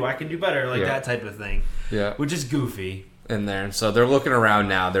you can do. I can do better, like that type of thing." Yeah, which is goofy. In there, so they're looking around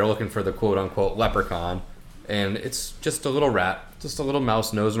now. They're looking for the quote unquote leprechaun. And it's just a little rat, just a little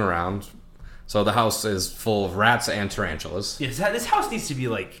mouse nosing around. So the house is full of rats and tarantulas. Yes, this house needs to be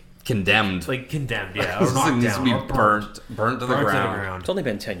like condemned. Or knocked needs down. to be burnt to the ground. It's only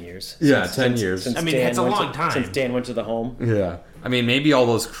been 10 years. Yeah, 10 years. I mean, it's a long time. Since Dan went to the home. Yeah. I mean, maybe all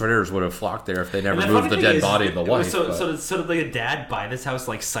those critters would have flocked there if they never moved the dead body of the wife. So did like a dad buy this house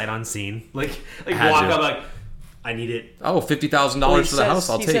like sight unseen? Like walk up like, I need it. Oh, $50,000 for the house.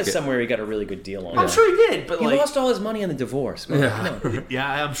 I'll take it. He says somewhere he got a really good deal on it. I'm sure he did, but he lost all his money on the divorce. Man.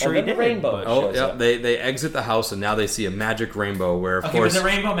 Yeah, I'm sure he did. The rainbow. Oh, yeah. They exit the house and now they see a magic rainbow where, of course, but the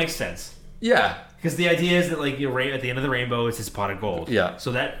rainbow makes sense. Yeah, because the idea is that like at the end of the rainbow is his pot of gold. Yeah,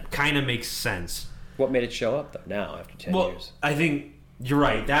 so that kind of makes sense. What made it show up though? Now after 10 years, I think. You're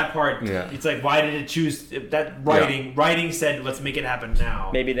right. That part, it's like, why did it choose that writing? Yeah. Writing said, let's make it happen now.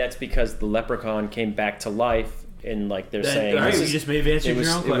 Maybe that's because the leprechaun came back to life, and like they're saying, right, you just may have answered your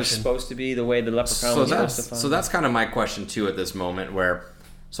own question. It was supposed to be the way the leprechaun was supposed to find. So that's kind of my question too at this moment. Where,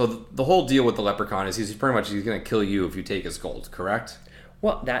 so the whole deal with the leprechaun is he's going to kill you if you take his gold, correct?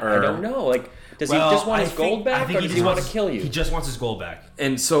 Well, I don't know. Like, does he just want his gold back, or does he want to kill you? He just wants his gold back.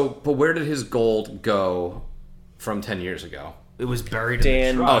 And so, but where did his gold go from 10 years ago? it was buried Dan-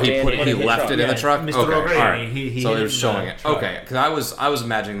 in the truck. Oh, Dan he in the left truck, it in the yeah. truck. Mr. Okay, O'Grady, all right. he So hid it was it in showing the it. truck. Okay, because I was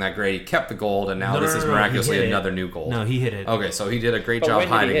imagining that Grady kept the gold, and now this is he miraculously hid it. another new gold. No, he hit it. Okay, so he did a great But job when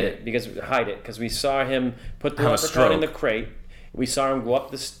did he hiding hit it. Because we saw him put the Have a leprechaun in the stroke. crate. We saw him go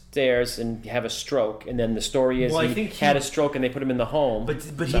up the stairs and have a stroke, and then the story is Well, I he think had a stroke and they put him in the home. But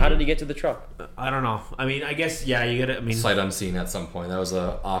so he how did didn't- he get to the truck? I don't know. I mean, I guess you gotta. I mean, Sight unseen at some point. That was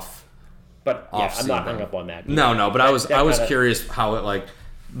a off. But yeah, Off I'm not scene hung up on that. No, but I was kinda- curious how it like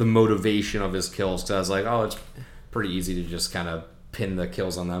the motivation of his kills, because I was like, oh, it's pretty easy to just kind of pin the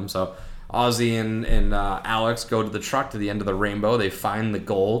kills on them. So Ozzy and Alex go to the truck to the end of the rainbow. They find the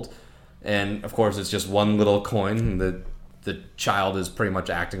gold, and of course it's just one little coin. The child is pretty much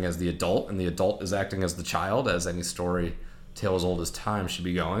acting as the adult, and the adult is acting as the child, as any story tale as old as time should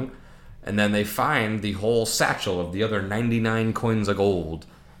be going. And then they find the whole satchel of the other 99 coins of gold.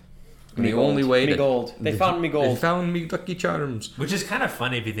 And the only way me to gold. They found me They gold. found me Lucky Charms. which is kind of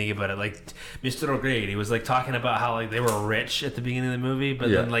funny if you think about it. Like Mr. O'Grady was like talking about how like they were rich at the beginning of the movie, but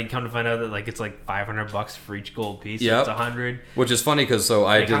Yeah. then like come to find out that like it's like $500 for each gold piece. Yep. So it's 100. Which is funny because I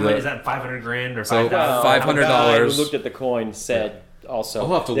Like, did how much is the that? 500 grand or So, 5,000? $500 The guy who looked at the coin said also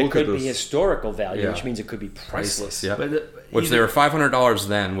I'll have to there look at could be this. historical value, Yeah. which means it could be priceless. yeah, But which they were $500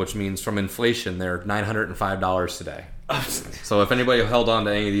 then, which means from inflation they're $905 today. So if anybody held on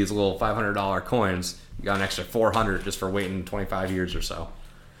to any of these little $500 coins, you got an extra $400 just for waiting 25 years or so.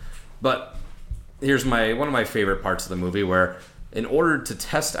 But here's one of my favorite parts of the movie, where in order to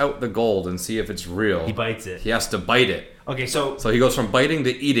test out the gold and see if it's real, he bites it. he has to bite it. Okay, so So he goes from biting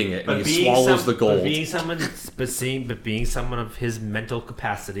to eating it, and he being swallows the gold. But being someone of his mental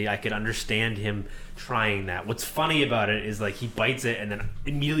capacity, I could understand him trying that. What's funny about it is like he bites it and then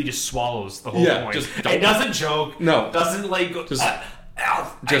immediately just swallows the whole Yeah, coin. just It doesn't joke. No. Doesn't like go, Just-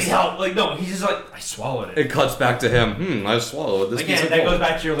 ow, just- I help. Like no, he's just like I swallowed it. It cuts back to him. I swallowed this piece Again, of that gold. goes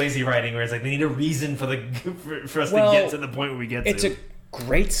back to your lazy writing, where it's like they need a reason for for us Well, to get to the point where we get It's to. a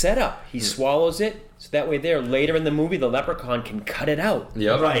great setup. He swallows it, so that way there later in the movie the leprechaun can cut it out.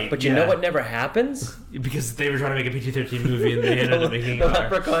 Yep. Right, But you know what never happens? Because they were trying to make a PG-13 movie and they ended up making The it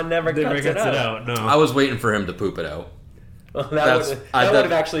leprechaun never cuts it out. No, I was waiting for him to poop it out. Well, That's- that I- would that-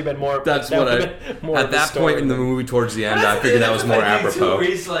 have actually been more. That's that what would I. have been more At of a that story point in the than- movie, towards the end, I figured that was more apropos. Where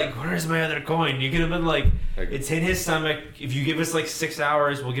he's like, "Where's my other coin?" You could have been like, "It's in his stomach. If you give us like 6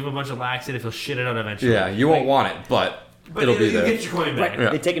 hours, we'll give him a bunch of laxative. He'll shit it out eventually." Yeah, you won't want it, but it'll be you there. get your coin back. Right. Yeah.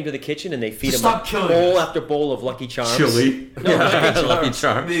 They take him to the kitchen and they feed Just him stop killing bowl us. after bowl of Lucky Charms. Chili. No, Lucky Lucky Charms.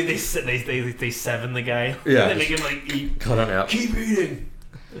 Charms. They seven the guy. Yeah. They make him like eat. Cut it out. Keep eating.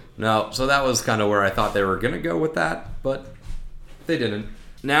 No, so that was kind of where I thought they were going to go with that, but they didn't.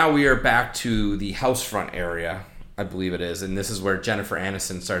 Now we are back to the house front area, I believe it is, and this is where Jennifer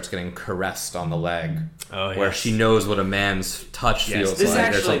Aniston starts getting caressed on the leg, Oh, where yes. she knows what a man's touch Yes, feels this like, or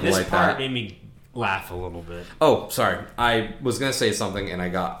actually something this like part that. made me laugh a little bit. Oh, sorry. I was going to say something, and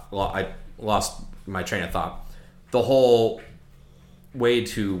I lost my train of thought. The whole way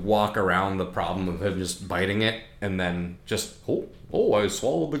to walk around the problem of him just biting it and then just, I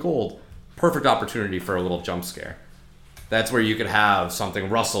swallowed the gold. Perfect opportunity for a little jump scare. That's where you could have something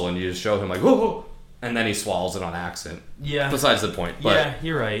rustle and you just show him like, whoa, and then he swallows it on accident. Yeah. Besides the point. But Yeah,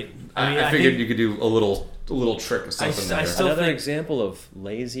 you're right. I figured you could do a little trick or something I there. still Another think- example of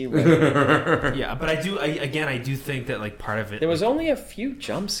lazy writing. Yeah, but I do think that like part of it. There was only a few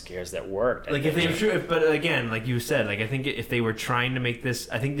jump scares that worked. Like if they were, but again, like you said, like I think if they were trying to make this,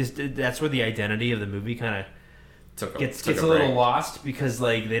 I think that's where the identity of the movie kind of Took gets a a little break. lost because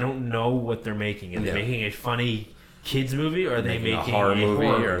like they don't know what they're making. Are they Yeah. making a funny kids movie or are they Making making a horror movie,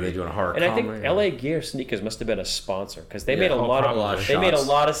 or are they doing a horror And I comedy? think LA Gear Sneakers must have been a sponsor because they Yeah, made a lot probably a lot of of they made a shots.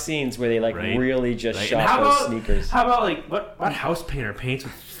 lot of scenes where they like Right. really just Right. shot And how those about sneakers. How about like what house painter paints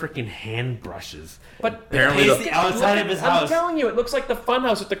with freaking hand brushes? But Apparently paints the- the outside of his I'm house. telling you, it looks like the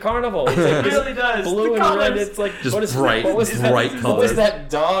Funhouse at the carnival. It's like It really does. blue The and red. colors. It's like Just what is bright- what was bright that, What was colors. that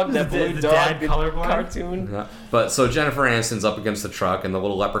dog? That The- blue the dog dad colorblind? cartoon. Yeah. But so Jennifer Aniston's up against the truck, and the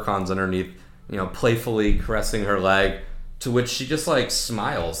little leprechaun's underneath, playfully caressing her leg, to which she just like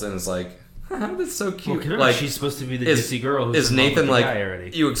smiles and is like, "That's so cute." Well, like she's supposed to be the is, ditzy girl who's is in love with Nathan the like guy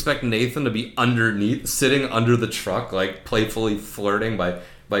already. you expect Nathan to be underneath, sitting under the truck, like playfully flirting by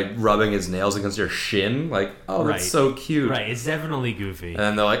rubbing his nails against her shin, like, oh, that's Right. so cute. Right, it's definitely goofy. And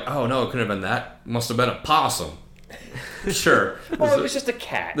then they're like, oh no, it couldn't have been that. Must have been a possum. Sure. Well, it was just a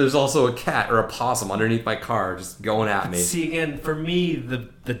cat. There's also a cat or a possum underneath my car just going at me. See, again, for me,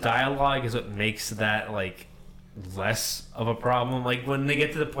 the dialogue is what makes that like less of a problem. Like when they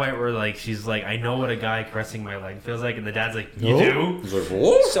get to the point where like she's like, I know what a guy caressing my leg feels like, and the dad's like, you do? He's like,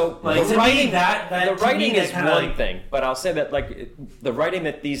 what? So Like, the to writing, me, that the to writing me, that is kinda, one like, thing, but I'll say that like the writing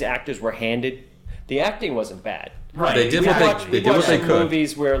that these actors were handed, the acting wasn't bad. Right. They did We what watched they did what they some could.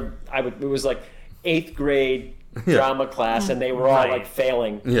 movies where it was like 8th grade Yeah. drama class, and they were all Right. like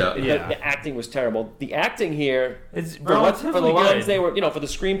failing. Yeah. The acting was terrible. The acting here, It's for the relatively lines good. they were, for the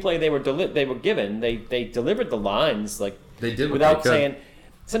screenplay they were given, they delivered the lines like They did what without they could. saying.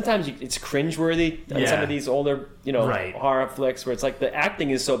 Sometimes it's cringeworthy on some Yeah. of these older, Right. horror flicks where it's like the acting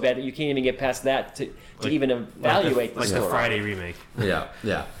is so bad that you can't even get past that to even evaluate like the the story. Friday remake. Yeah,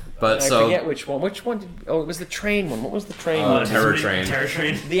 yeah. But I so forget which one. Which one? It was the train one. What was the train Oh, one? Terror Train. Terror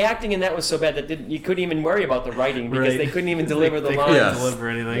Train. The acting in that was so bad that you couldn't even worry about the writing because Right. they couldn't even deliver the They lines. couldn't Yes. deliver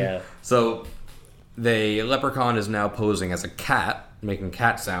anything. Yeah. So, the Leprechaun is now posing as a cat, making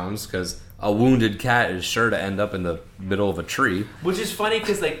cat sounds, because a wounded cat is sure to end up in the middle of a tree. Which is funny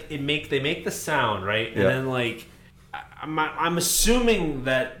because like they make the sound right, and Yeah. then like I'm assuming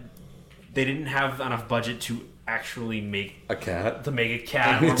that they didn't have enough budget to actually make A cat? to make a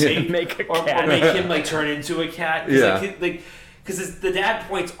cat or make, Make a or cat. make him like turn into a cat. Yeah. Because the dad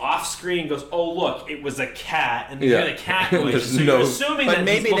points off screen and goes, "Oh look, it was a cat," and you Yeah. hear the cat noise. There's So you're no- assuming But that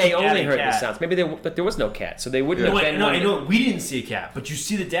maybe he's they looking at only a heard the cat. sounds. But there was no cat, so they wouldn't Yeah. No, have I been. know, I know. We didn't see a cat, but you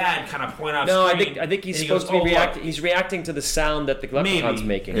see the dad kind of point off No, screen. I think he's and he supposed goes, to be "Oh, look." reacting. He's reacting to the sound that the Leprechaun's Maybe.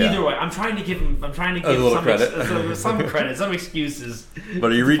 making. Yeah. Either way, I'm trying to give little some credit. some credit, some excuses.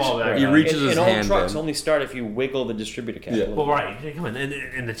 But he to fall back on. reaches his and all hand trucks in. only start if you wiggle the distributor cable. Yeah. a little Well, bit. right, yeah, come on,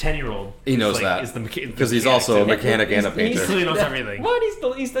 and the 10-year-old He knows is that. is the Because he's also a mechanic and a painter. He knows everything. What?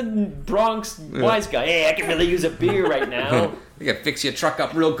 He's the Bronx wise guy. Hey, I can really use a beer right now. We can fix your truck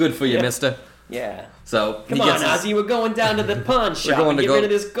up real good for you, mister. Yeah. So, Come he on, gets his- Ozzy. We're going down to the pawn shop going and to get go- rid of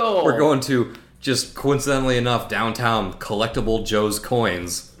this gold. We're going to, just coincidentally enough, downtown, Collectible Joe's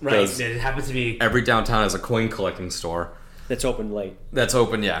Coins. Right, 'Cause it happens to be. every downtown has a coin collecting store. That's open late. That's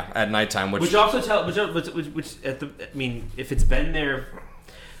open, yeah, at nighttime. Which also tell which at the I mean, if it's been there,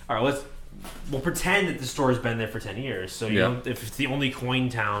 all right, we'll pretend that the store's been there for 10 years. So you Yeah. know, if it's the only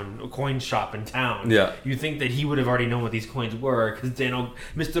coin shop in town, Yeah. you think that he would have already known what these coins were because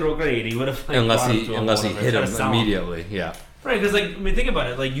Mr. O'Grady would have like, unless brought he them to him unless or he whatever, hit tried to him sell 'em. immediately, yeah. Right, because like I mean, think about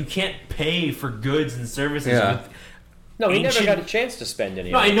it. Like you can't pay for goods and services. Yeah. With No, he ancient- never got a chance to spend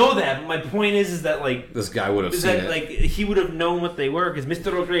any. No, of I it. know that. But my point is that like This guy would have is seen that it. like he would have known what they were because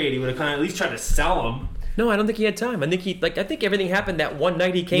Mr. O'Grady would have kind of at least tried to sell them. No, I don't think he had time. I think everything happened that one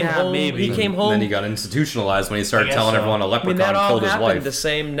night he came Yeah, home. maybe. He came And home. then he got institutionalized when he I started guess telling so. everyone a I mean, leprechaun that all killed his happened wife. the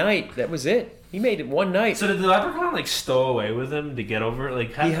same night. That was it. He made it one night. So did the leprechaun like stow away with him to get over it?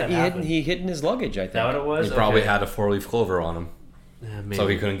 Like how did that happen? He hid in his luggage, I Is that what think. it was? He probably Okay. had a 4-leaf clover on him, Yeah, maybe. so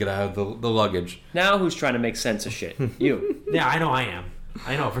he couldn't get out of the luggage. Now who's trying to make sense of shit? You. Yeah, I know I am.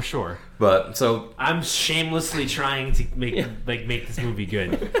 I know for sure. But so I'm shamelessly trying to make this movie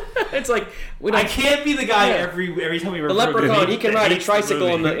good. It's like we I don't, can't be the guy Yeah. every time we the refer to leprechaun. it He can that ride a hates the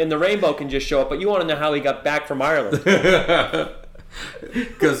tricycle movie. in the rainbow can just show up. But you want to know how he got back from Ireland?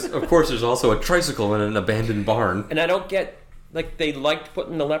 because of course there's also a tricycle in an abandoned barn. And I don't get like they liked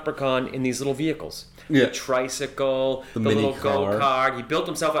putting the leprechaun in these little vehicles. Yeah. The tricycle, the mini little car. go-kart. He built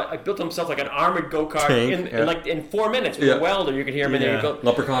himself like an armored go-kart Tank, in 4 minutes with Yeah. a welder. You could hear him in there. Yeah. Go.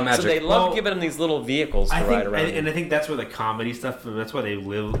 Leprechaun magic. So they love Well, giving him these little vehicles to I ride think, around. and I think that's where the comedy stuff. That's why they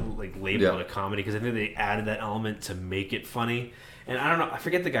label Yeah. it a comedy because I think they added that element to make it funny. And I don't know, I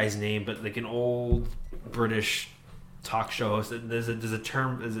forget the guy's name, but like an old British talk show host. There's a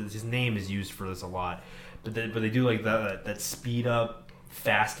term. His name is used for this a lot, but they do like that speed up.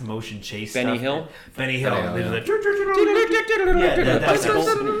 Fast motion chase Benny stuff. Hill? Benny Hill. Benny Hill, They do yeah. that- that's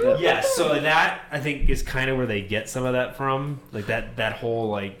Bicycle. yes, so that I think is kind of where they get some of that from, like that whole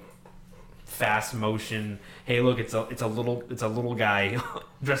like fast motion. Hey, look, it's a little guy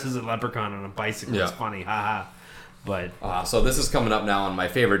dressed as a leprechaun on a bicycle. It's Yeah. funny, haha. But So this is coming up now on my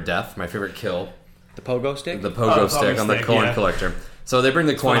favorite death, my favorite kill, the pogo stick. the pogo stick on the stick, coin yeah. collector. So they bring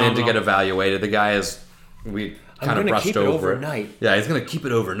the coin in to phenomenal. get evaluated. The guy is we I'm kind of gonna brushed keep it over overnight. Yeah, he's gonna keep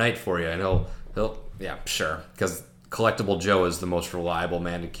it overnight for you, and he'll yeah, sure, because Collectible Joe is the most reliable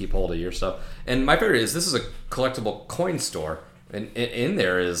man to keep hold of your stuff. And my favorite is this is a collectible coin store, and in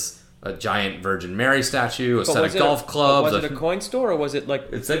there is a giant Virgin Mary statue, a set of golf clubs. Was it a coin store or was it like?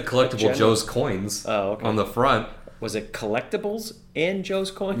 It said Collectible general- Joe's Coins Oh, okay. on the front. Was it collectibles and Joe's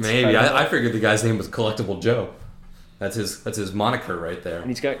coins? Maybe don't know. I figured the guy's name was Collectible Joe. That's his moniker right there.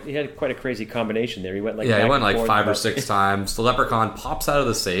 And he had quite a crazy combination there. He went like Yeah, he back went and like forth 5 or about- 6 times. The leprechaun pops out of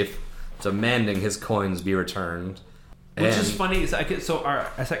the safe, demanding his coins be returned. which And- is funny. Is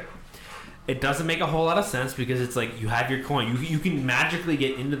It doesn't make a whole lot of sense because it's like you have your coin. You can magically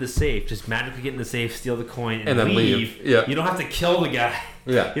get into the safe, just magically get in the safe, steal the coin, and then leave. Yeah. You don't have to kill the guy.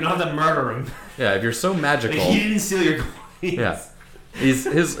 Yeah. You don't have to murder him. Yeah, if you're so magical. Like, he didn't steal your coins. Yeah.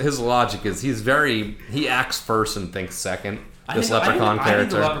 His logic is he acts first and thinks second. Leprechaun character. I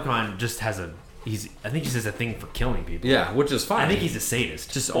think the Leprechaun just has I think he just has a thing for killing people. Yeah, which is fine. I think he's a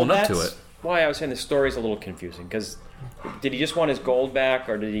sadist. Just own up to it. Why I was saying the story's a little confusing, because did he just want his gold back,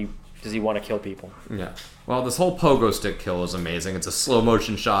 or does he want to kill people? Yeah. Well, this whole pogo stick kill is amazing. It's a slow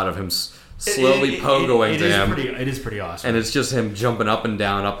motion shot of him slowly pogoing to him. It is pretty awesome. And it's just him jumping up and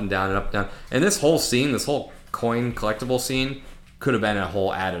down, up and down, and up and down. And this whole scene, this whole coin collectible scene, could have been a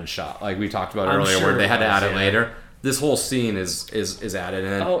whole added shot, like we talked about earlier, where they had to add it later. This whole scene is added,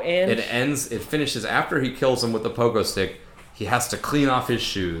 and then it finishes after he kills him with the pogo stick. He has to clean off his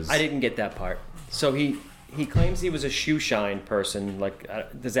shoes. I didn't get that part. So he claims he was a shoe shine person. Like,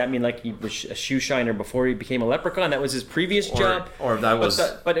 does that mean like he was a shoe shiner before he became a leprechaun? That was his previous job? Or that was...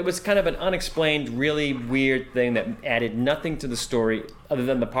 But it was kind of an unexplained, really weird thing that added nothing to the story other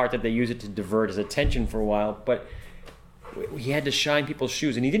than the part that they used it to divert his attention for a while. But he had to shine people's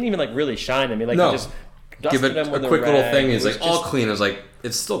shoes, and he didn't even like really shine them. He like no. just give it them with a quick little thing. He's like, all just, clean. It's like,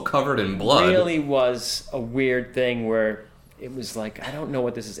 it's still covered in blood. It really was a weird thing where it was like, I don't know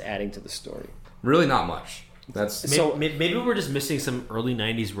what this is adding to the story. Really not much. Maybe we're just missing some early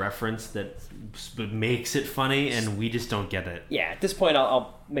 90s reference that makes it funny, and we just don't get it. Yeah, at this point,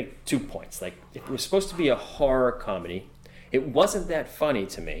 I'll make 2 points. Like, if it was supposed to be a horror comedy, it wasn't that funny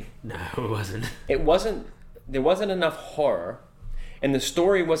to me. No, it wasn't. There wasn't enough horror, and the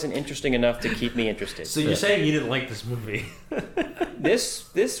story wasn't interesting enough to keep me interested. So you're saying you didn't like this movie?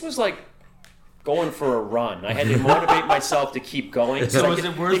 This was like going for a run. I had to motivate myself to keep going. So was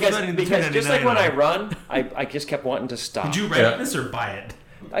it worth because just like when I run, I just kept wanting to stop. Did you rent this or buy it?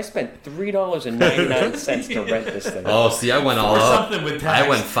 I spent $3.99 to rent this thing. Oh, see, I went all up. With I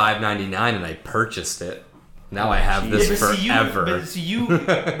went $5.99 and I purchased it. Now I have this forever. You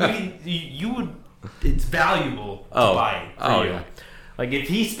would. It's valuable to buy it for you. Yeah. Like if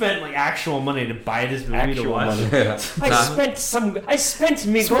he spent like actual money to buy this movie to watch, I spent gold. I spent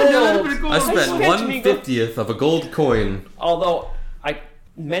 1/50th of a gold coin. Although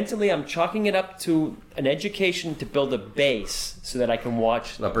I'm chalking it up to an education to build a base so that I can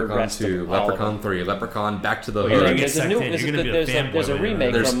watch Leprechaun 2, Leprechaun 3, Leprechaun Back to the Hood. There's a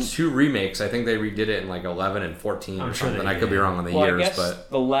remake. There's 2 remakes. I think they redid it in like 11 and 14 or something. I could be wrong on the years, I guess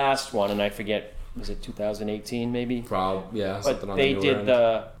but the last one, and I forget. Was it 2018 maybe? Probably, yeah. But they did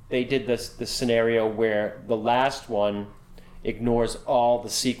the scenario where the last one ignores all the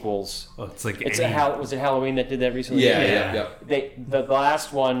sequels. Oh, it's like was it Halloween that did that recently? Yeah. The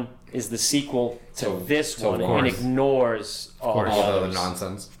last one is the sequel to this one and ignores all the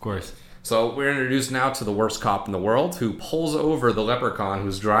nonsense. Of course. So we're introduced now to the worst cop in the world, who pulls over the Leprechaun,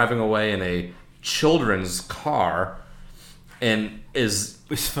 who's driving away in a children's car, and it's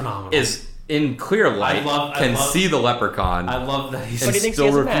phenomenal. Is in clear light, can see the Leprechaun. I love that. But he thinks he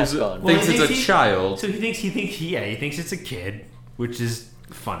has a mask on. Thinks it's a child. So he thinks it's a kid, which is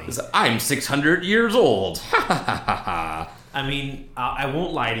funny. I'm 600 years old. I mean, I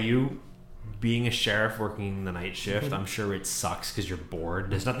won't lie to you. Being a sheriff working the night shift, I'm sure it sucks because you're bored.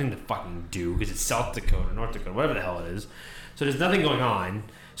 There's nothing to fucking do because it's South Dakota, North Dakota, whatever the hell it is. So there's nothing going on.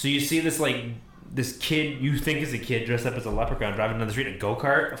 So you see this kid you think is a kid dressed up as a leprechaun driving down the street in a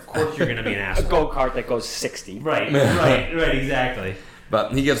go-kart. Of course you're going to be an asshole. A go-kart that goes 60. Right, exactly.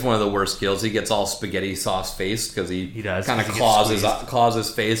 But he gets one of the worst kills. He gets all spaghetti sauce faced because he kind of claws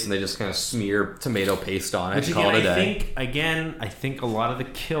his face, and they just kind of smear tomato paste on it. Which again, I think a lot of the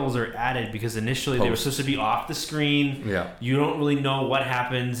kills are added because initially they were supposed to be off the screen. Yeah. You don't really know what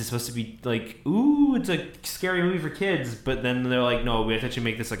happens. It's supposed to be like, ooh, it's a scary movie for kids. But then they're like, no, we have to actually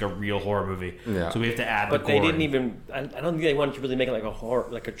make this like a real horror movie. Yeah. So we have to add the gore. But they didn't even. I don't think they wanted to really make it like a horror,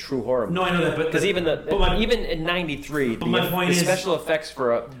 like a true horror movie. No, I know that, because even in '93, the special effects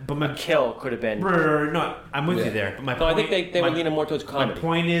for a kill could have been. No, I'm with you there. But my point, I think they were leaning more towards comedy. My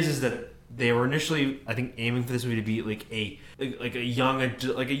point is that they were initially, I think, aiming for this movie to be like a young, not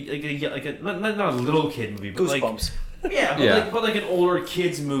a little kid movie, but Goosebumps. Like an older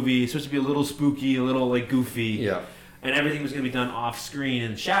kids movie. It's supposed to be a little spooky, a little like goofy. Yeah. And everything was going to be done off screen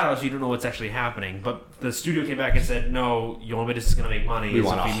in shadows, so you don't know what's actually happening. But the studio came back and said, "No, you want me this is going to make money. We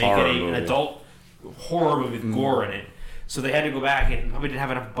want a horror movie. An adult horror movie with gore in it." So they had to go back and probably didn't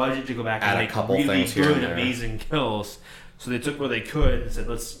have enough budget to go back and make a couple really things good, amazing kills. So they took what they could and said,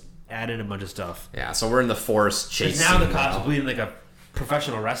 "Let's add in a bunch of stuff." Yeah. So we're in the forest chasing. Now the cop's bleeding like a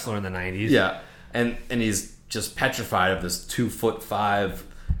professional wrestler in the '90s. Yeah, and he's just petrified of this 2'5"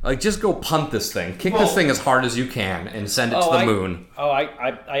 Like, just go punt this thing. Kick this thing as hard as you can and send it to the moon.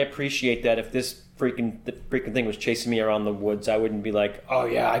 I appreciate that. If the freaking thing was chasing me around the woods, I wouldn't be like, oh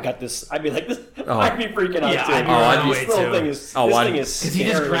yeah, I got this. I'd be like, I'd be freaking out too. This thing is scary.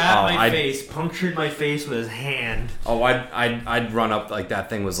 He just grabbed my face, punctured my face with his hand. Oh, I'd run up like that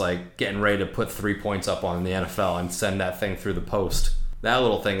thing was like getting ready to put 3 points up on the NFL and send that thing through the post. That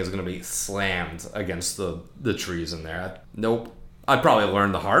little thing is going to be slammed against the trees in there. Nope. I'd probably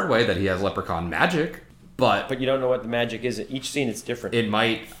learn the hard way that he has leprechaun magic, but you don't know what the magic is. Each scene it's different.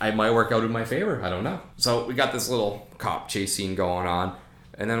 I might work out in my favor. I don't know. So we got this little cop chase scene going on,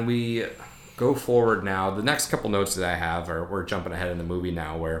 and then we go forward now. The next couple notes that I have we're jumping ahead in the movie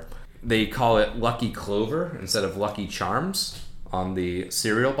now, where they call it Lucky Clover instead of Lucky Charms on the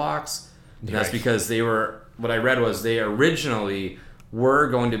cereal box. And that's because what I read was they originally were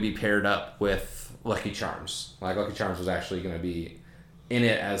going to be paired up with Lucky Charms. Like, Lucky Charms was actually going to be in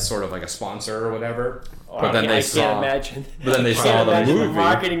it as sort of like a sponsor or whatever. But then they saw the movie. The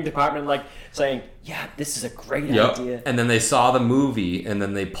marketing department like saying, "Yeah, this is a great idea." And then they saw the movie, and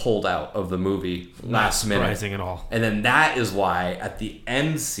then they pulled out of the movie last minute. Not surprising at all. And then that is why at the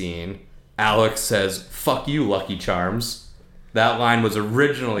end scene, Alex says, "Fuck you, Lucky Charms." That line was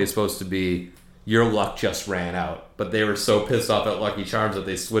originally supposed to be, "Your luck just ran out." But they were so pissed off at Lucky Charms that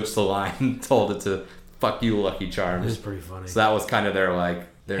they switched the line and told it to "Fuck you, Lucky Charms." It is pretty funny. So that was kind of their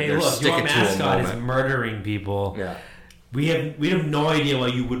they're sticking your to a mascot moment. is murdering people. Yeah. We have no idea why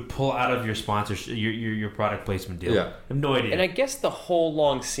you would pull out of your sponsorship, your product placement deal. Yeah. I have no idea. And I guess the whole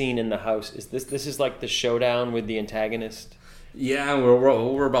long scene in the house is this is like the showdown with the antagonist. Yeah,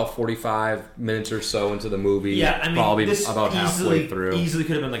 we're about 45 minutes or so into the movie. Yeah, I mean, probably this about halfway through. Easily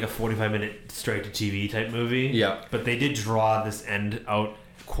could have been like a 45-minute straight-to-TV type movie. Yeah. But they did draw this end out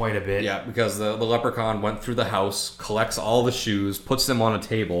quite a bit. Yeah, because the leprechaun went through the house, collects all the shoes, puts them on a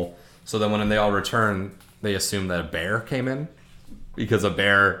table, so then when they all return, they assume that a bear came in, because a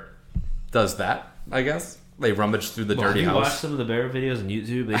bear does that, I guess. They rummage through the dirty house. You watch some of the bear videos on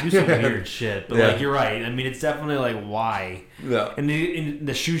YouTube, they do some weird shit. But like, you're right. I mean, it's definitely like, why? Yeah. And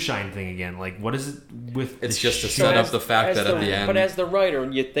the shoe shine thing again. Like, what is it with? It's just to set up the fact that at the end. But as the writer,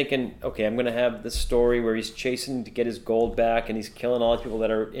 you're thinking, okay, I'm going to have this story where he's chasing to get his gold back, and he's killing all the people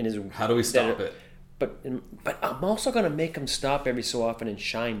that are in his. How do we stop it? But I'm also going to make him stop every so often and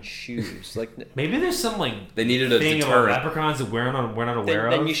shine shoes. Like, maybe there's some like they needed a thing deterrent. about leprechauns that we're not aware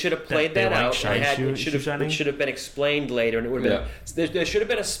of. Then you should have played that out. It should have been explained later, and it would have been. There should have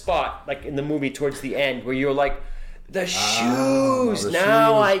been a spot like in the movie towards the end where you're like, the shoes.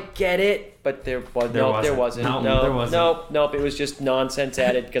 Now I get it. But there wasn't. Nope. It was just nonsense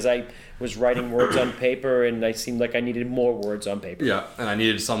added because I was writing words on paper, and I seemed like I needed more words on paper. Yeah, and I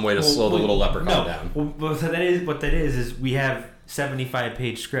needed some way to slow the little leprechaun down. Well, what that is we have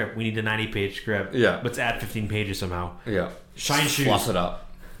 75-page script. We need a 90-page script. Yeah. Let's add 15 pages somehow. Yeah. Shine shoes. Fluff it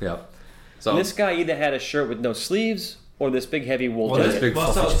up. Yeah. So and this guy either had a shirt with no sleeves or this big heavy wool jacket.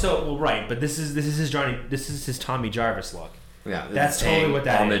 Right, but this is his Tommy Jarvis look. Yeah, that's totally what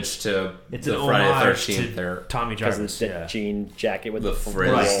that homage is. To it's the an Friday the homage 13th to Tommy Jarvis. The jean jacket with the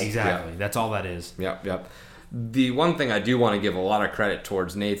frizz. Right, exactly. Yeah. That's all that is. Yep. The one thing I do want to give a lot of credit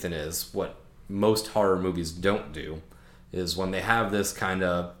towards Nathan is what most horror movies don't do is when they have this kind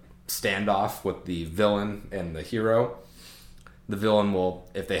of standoff with the villain and the hero, the villain will,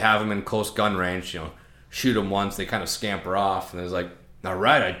 if they have him in close gun range, shoot him once, they kind of scamper off, and it's like, all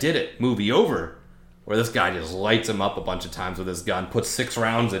right, I did it, movie over. Where this guy just lights him up a bunch of times with his gun, puts 6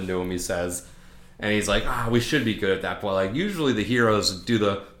 rounds into him, he says, and he's like, we should be good at that point. Like, usually the heroes do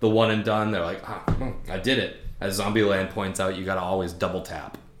the one and done. They're like, I did it. As Zombieland points out, you got to always double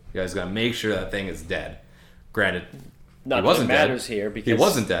tap. You guys got to make sure that thing is dead. Granted, not he wasn't that it matters dead. Here because he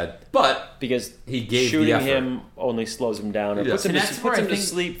wasn't dead, but because he gave shooting the effort. him only slows him down or puts him to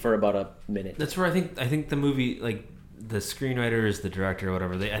sleep for about a minute. That's where I think the movie, like the screenwriters, the director, or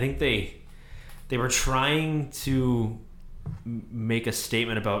whatever, I think they were trying to make a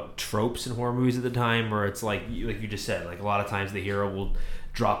statement about tropes in horror movies at the time, where it's like you just said, like a lot of times the hero will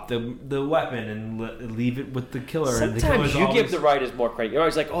drop the weapon and leave it with the killer. Sometimes you give the writers more credit. You're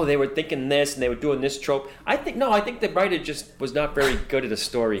always like, they were thinking this and they were doing this trope. I think the writer just was not very good at a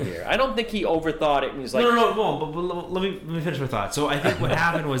story here. I don't think he overthought it and he's like... No, but let me finish my thought. So I think what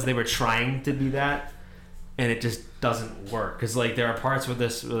happened was they were trying to be that, and it just doesn't work because like there are parts with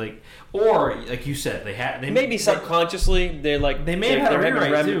this like, or like you said, they maybe subconsciously they're like they may have had a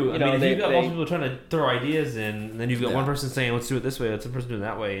rewrite too. I mean, if you've got multiple people trying to throw ideas in, and then you've got one person saying let's do it this way, let's one person doing it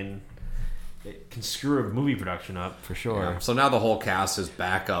that way, and it can screw a movie production up for sure. Yeah. So now the whole cast is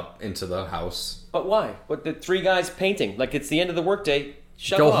back up into the house. But why? What the 3 guys painting? Like it's the end of the workday.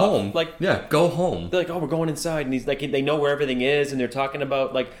 shove Go off. home. Like, yeah, go home. they're like, oh, we're going inside, and he's like, they know where everything is, and they're talking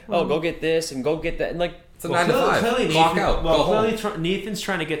about like, oh, go get this and go get that, and like, It's a 9 to 5. Clock out. Well, go home. clearly Nathan's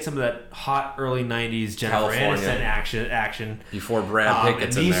trying to get some of that hot early '90s Jennifer California. Aniston action Before Brad Pitt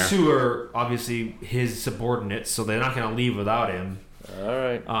gets and in these there. two are obviously his subordinates, so they're not going to leave without him. all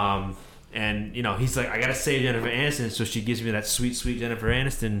right. And he's like, I gotta save Jennifer Aniston, so she gives me that sweet Jennifer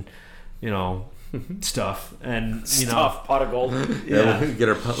Aniston, stuff, and Stuff, pot of gold. Yeah, let me get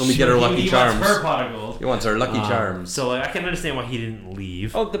her Lucky he Charms. wants her pot of gold. He wants her Lucky Charms. So I can understand why he didn't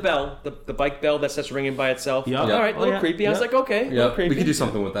leave. Oh, the bell, the bike bell that starts ringing by itself. Yeah. All right, a little yeah. creepy. I was like, okay, a little Yeah, creepy. we could do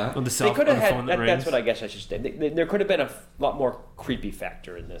something with that. On the They cell, could on have the had. phone that That's rings. what I guess I should say. There could have been a lot more creepy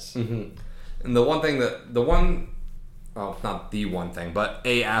factor in this. And not the one thing, but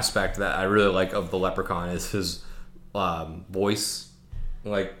a aspect that I really like of the Leprechaun is his voice,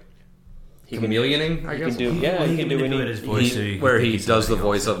 like chameleoning. I guess He can do any. his voice. where he does the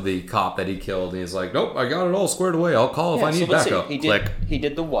voice of the cop that he killed, and he's like, "Nope, I got it all squared away. I'll call if I need backup." He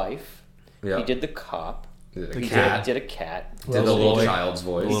did the wife. Yeah. He did the cop. The He cat. did a cat. Did the little boy. child's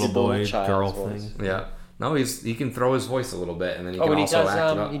voice. The little did the little boy child's girl voice. thing. Yeah. No, he can throw his voice a little bit, and then he Oh, can and he also act it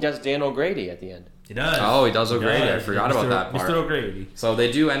does. up. He does Dan O'Grady at the end. He does. Oh, he does O'Grady. I does. forgot about that part. Mr. O'Grady. So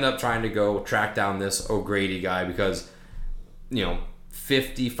they do end up trying to go track down this O'Grady guy because,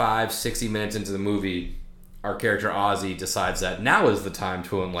 55, 60 minutes into the movie, our character Ozzy decides that now is the time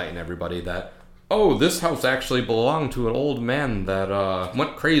to enlighten everybody that, oh, this house actually belonged to an old man that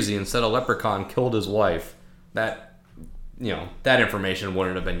went crazy and said a leprechaun killed his wife. That, that information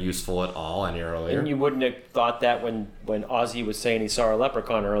wouldn't have been useful at all any earlier. And you wouldn't have thought that when Ozzy was saying he saw a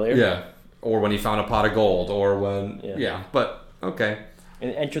leprechaun earlier. Yeah. Or when he found a pot of gold, or when... Yeah. Yeah, but, okay.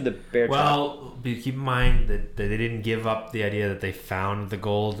 And entered the bear trap. Well, keep in mind that they didn't give up the idea that they found the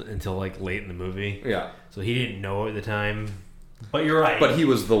gold until late in the movie. Yeah. So he didn't know at the time. But you're right. But he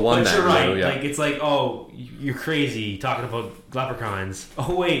was the one But that you're right. knew, yeah. It's like, oh, you're crazy talking about leprechauns.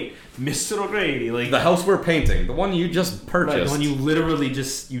 Oh wait, Mr. O'Grady, The house we're painting, the one you just purchased. when you literally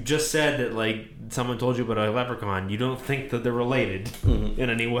just said that someone told you about a leprechaun, you don't think that they're related in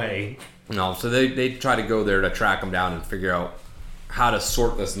any way. No, so they try to go there to track him down and figure out how to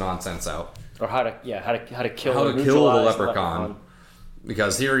sort this nonsense out. Or how to kill How or to kill the neutralize leprechaun.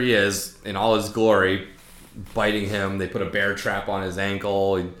 Because here he is in all his glory, biting him. They put a bear trap on his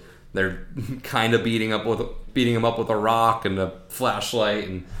ankle. They're kind of beating him up with a rock and a flashlight.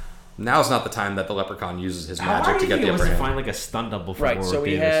 And now's not the time that the leprechaun uses his magic to get the upper to hand. find a stunt double for Right, Warwick so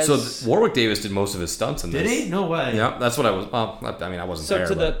he Davis. has- So Warwick Davis did most of his stunts in this. Did he? No way. Yeah, that's what I was. Well, I mean, I wasn't So there.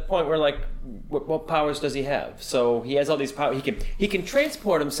 to but- the point where what powers does he have? So he has all these powers. He can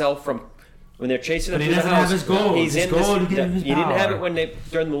transport himself from when they're chasing him But through he the doesn't house. have his gold. He's His in gold this. to give him his He didn't have power. it when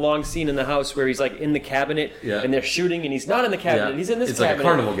during the long scene in the house where he's in the cabinet Yeah. and they're shooting and he's not in the cabinet. Yeah. He's in this It's like a cabinet.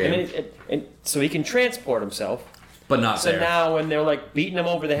 carnival game. And so he can transport himself. but not So there. now when they're beating him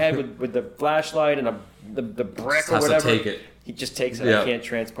over the head with the flashlight and the brick or Has to whatever, take it. he just takes it. Yeah. I can't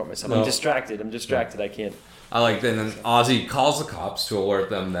transport myself. No. I'm distracted. I can't. I like that. And then Ozzy calls the cops to alert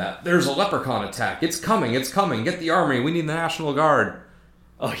them that there's a leprechaun attack. It's coming. Get the army. We need the National Guard.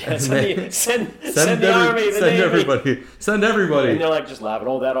 Oh yeah, send the every- army, the send Navy. everybody. Send everybody. And they're just laughing.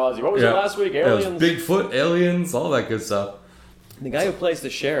 Oh, that Ozzy. What was it last week? Yeah, it was Aliens. Bigfoot, aliens, all that good stuff. The guy who plays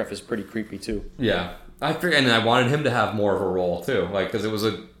the sheriff is pretty creepy too. Yeah, I figured, and I wanted him to have more of a role too, because it was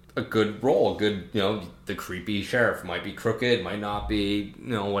a good role. Good, the creepy sheriff might be crooked, might not be,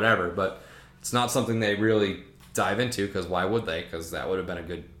 whatever. But it's not something they really dive into, because why would they? Because that would have been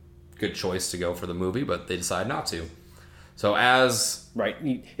a good choice to go for the movie, but they decide not to. So Right.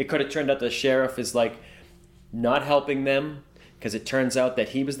 It could have turned out the sheriff is not helping them because it turns out that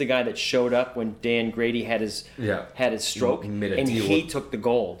he was the guy that showed up when Dan Grady had his stroke, He made a and deal he with- took the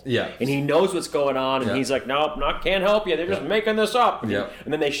gold. Yeah. And he knows what's going on, and Yeah. he's like, "Nope, can't help you. They're just making this up." Yeah.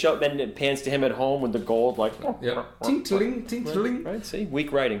 And then then it pans to him at home with the gold, yeah, tinkling, tinkling. Right. See,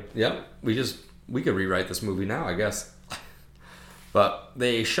 weak writing. Yep, we could rewrite this movie now, I guess. But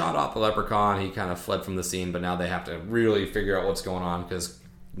they shot off the leprechaun. He kind of fled from the scene, but now they have to really figure out what's going on, because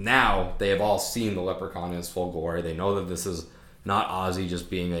now they have all seen the leprechaun in his full glory. They know that this is not Ozzy just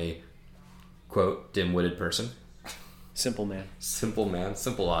being a, quote, dim-witted person. Simple man. Simple man,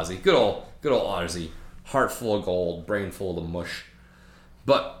 simple Ozzy. Good old Ozzy. Heart full of gold, brain full of the mush.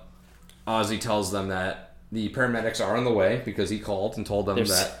 But Ozzy tells them that the paramedics are on the way, because he called and told them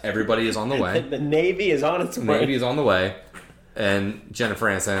that everybody is on the way. The Navy is on its way. Navy is on the way. And Jennifer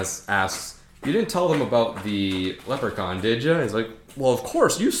Aniston asks, "You didn't tell them about the leprechaun, did you?" He's like, "Well, of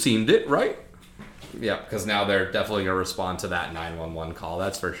course, you seen it, right?" Yeah, because now they're definitely going to respond to that 911 call,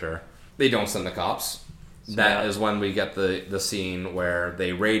 that's for sure. They don't send the cops. that is when we get the scene where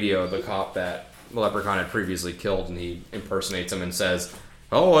they radio the cop that the Leprechaun had previously killed, and he impersonates him and says,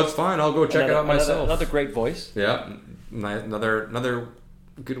 "Oh, it's fine. I'll go check it out myself." Another great voice. Yeah, another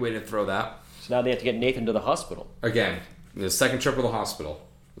good way to throw that. So now they have to get Nathan to the hospital. Again, the second trip to the hospital.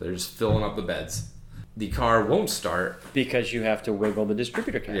 They're just filling up the beds. The car won't start. Because you have to wiggle the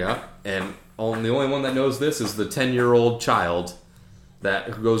distributor cap. Yeah, and the only one that knows this is the 10-year-old child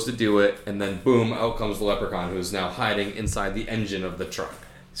who goes to do it, and then boom, out comes the Leprechaun, who's now hiding inside the engine of the truck.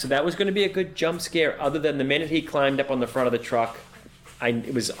 So that was going to be a good jump scare, other than the minute he climbed up on the front of the truck,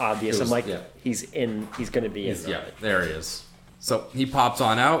 it was obvious. I'm like, he's going to be in. Yeah, there he is. So he pops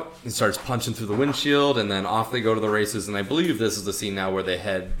on out, he starts punching through the windshield, and then off they go to the races. And I believe this is the scene now where they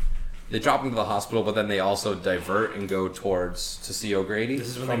drop him to the hospital, but then they also divert and go to see O'Grady.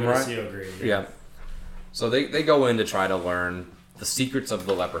 This is when they go to see O'Grady. Yeah. So they go in to try to learn the secrets of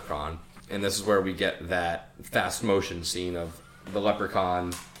the Leprechaun. And this is where we get that fast motion scene of the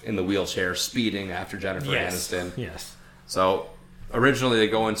Leprechaun in the wheelchair speeding after Jennifer Aniston. Yes. So originally they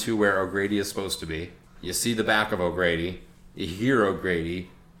go into where O'Grady is supposed to be. You see the back of O'Grady. You hear O'Grady,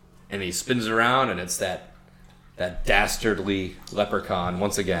 and he spins around, and it's that dastardly Leprechaun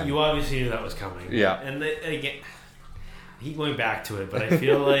once again. You obviously knew that was coming. Yeah. And again, I keep going back to it, but I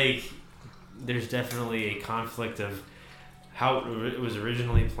feel like there's definitely a conflict of how it was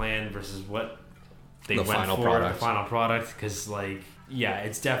originally planned versus what they went for, the final product. Because,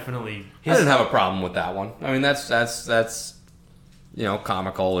 it's definitely... I didn't have a problem with that one. I mean, that's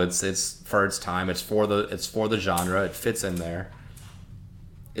comical. It's for its time. It's for the genre. It fits in there.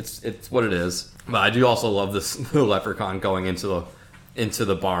 It's what it is. But I do also love the Leprechaun going into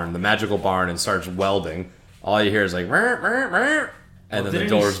the barn, the magical barn, and starts welding. All you hear is like, and then the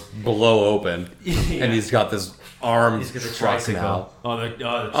doors blow open, and he's got this armed truck now.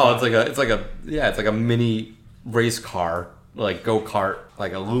 It's like a mini race car, like go-kart,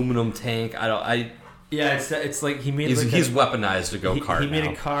 like aluminum tank. It's like he made. He's weaponized a go-kart. He made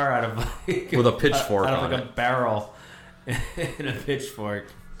a car out of with a pitchfork out of on a barrel and a pitchfork.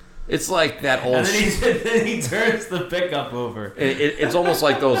 It's like that old. And then he turns the pickup over. It's almost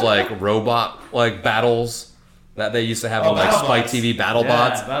like those robot battles that they used to have on Spike TV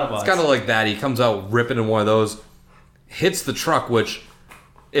BattleBots. BattleBots. It's kind of like that. He comes out ripping in one of those, hits the truck, which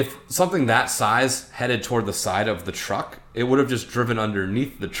if something that size headed toward the side of the truck, it would have just driven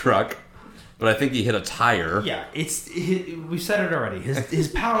underneath the truck. But I think he hit a tire. Yeah, we said it already. His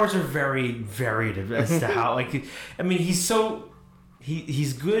powers are very varied as to how he's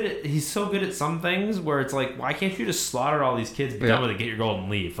good. He's so good at some things where it's like, why can't you just slaughter all these kids, be done with it, get your gold, and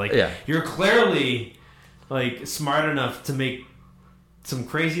leave? You're clearly smart enough to make some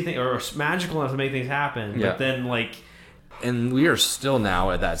crazy thing or magical enough to make things happen. Yeah. But then and we are still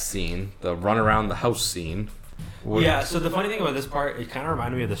now at that scene, the run around the house scene. So the funny thing about this part, it kind of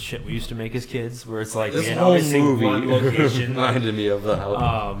reminded me of the shit we used to make as kids, where it's like, this whole movie one location reminded me of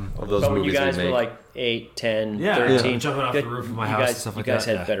of those movies. You guys we were make. 8, 10, 13. Jumping off the roof of my house and stuff like that. You guys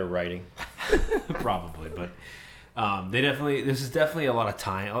had better writing. Probably, but this is definitely a lot of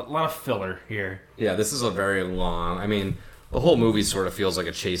time, a lot of filler here. Yeah, this is a very long, the whole movie sort of feels like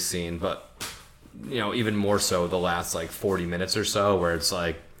a chase scene, but, even more so the last, 40 minutes or so, where it's,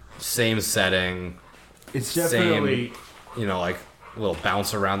 same setting. It's definitely... Same, little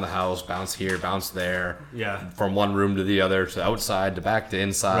bounce around the house, bounce here, bounce there. Yeah. From one room to the other, to outside, to back to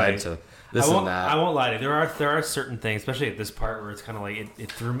inside, to this and that. I won't lie to you. There are certain things, especially at this part, where it's kind of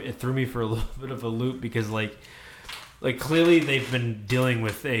it threw me for a little bit of a loop, because clearly they've been dealing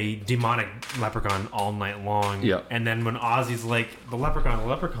with a demonic leprechaun all night long. Yeah. And then when Ozzy's like, the leprechaun,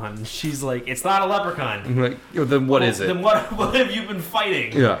 and she's like, it's not a leprechaun. I'm like, then what is it? Then what have you been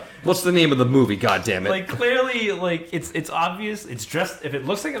fighting? Yeah. What's the name of the movie? God damn it. Clearly, it's obvious. It's just, if it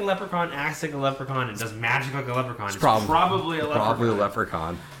looks like a leprechaun, acts like a leprechaun, it does magic like a leprechaun, it's probably a leprechaun. Probably a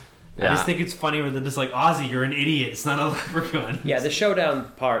leprechaun. Yeah. I just think it's funny when they're just like, Ozzy, you're an idiot. It's not a leprechaun. Yeah, the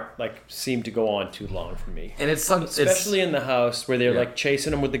showdown part seemed to go on too long for me. And especially in the house where they're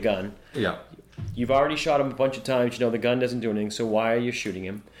chasing him with the gun. Yeah. You've already shot him a bunch of times. The gun doesn't do anything. So why are you shooting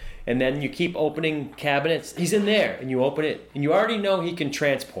him? And then you keep opening cabinets. He's in there, and you open it, and you already know he can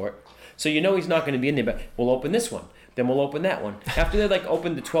transport. So he's not going to be in there. But we'll open this one. Then we'll open that one. After they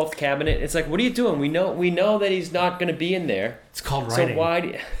open the 12th cabinet, it's like, what are you doing? We know that he's not going to be in there. It's called writing. So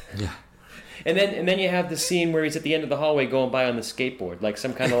why? Yeah. And then you have the scene where he's at the end of the hallway going by on the skateboard,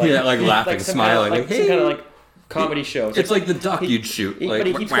 some kind of laughing, smiling, some kind of comedy show. It's like the duck you'd shoot. But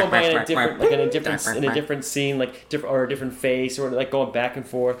he keeps going by in a different scene, or a different face, or going back and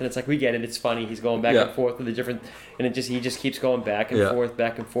forth. And it's like, we get it. It's funny. He's going back and forth with a different, and he just keeps going back and forth,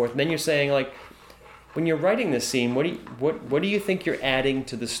 back and forth. And then you're saying when you're writing this scene, what do you think you're adding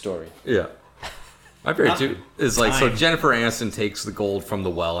to the story? Yeah. My favorite too is like, so Jennifer Aniston takes the gold from the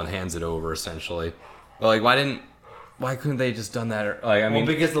well and hands it over essentially. But like, why couldn't they just done that? Like, I mean,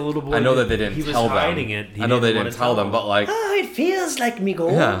 because the little boy, I know that they didn't he was tell hiding them. it. I know they didn't tell them, but like, it feels like me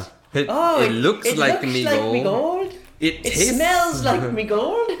gold. yeah, it looks like me gold. It tastes, smells like me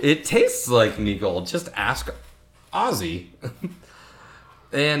gold. It tastes like me gold. Just ask Ozzy.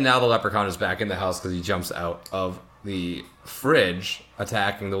 And now the leprechaun is back in the house because he jumps out of the fridge,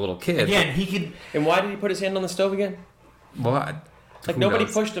 attacking the little kid. Again, he could. And why did he put his hand on the stove again? What? Like, Who nobody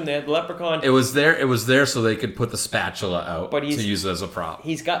knows? pushed him there. The leprechaun. It was there so they could put the spatula out But to use it as a prop.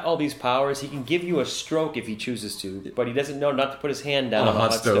 He's got all these powers. He can give you a stroke if he chooses to, but he doesn't know not to put his hand down On a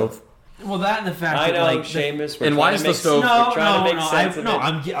hot stove. Well, that and the fact I that know, like Seamus. We're And why trying is to the make- stove- we're trying to make sense of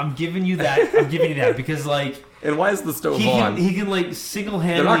it. I'm giving you that. I'm giving you that because like And why is the stove he on? can like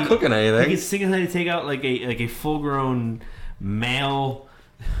single-handedly. They're not cooking anything. He can single-handedly take out like a full-grown male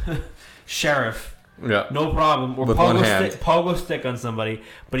sheriff. Yeah. No problem. Or With one hand. pogo stick on somebody,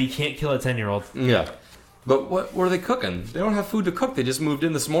 but he can't kill a 10-year-old. Yeah. But what were they cooking? They don't have food to cook. They just moved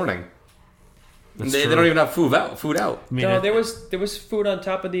in this morning. They don't even have food out. I mean, No, there was food on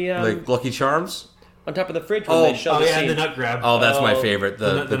top of the Like Lucky Charms? on top of the fridge when they showed the scene. the nut grab. Oh, that's my Oh, favorite.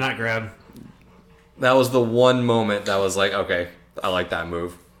 the nut grab. That was the one moment that was like, okay, I like that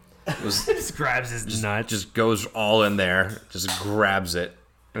move. It was Just grabs his nut. just goes all in there, just grabs it.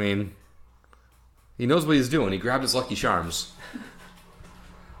 I mean, he knows what he's doing. He grabbed his Lucky Charms.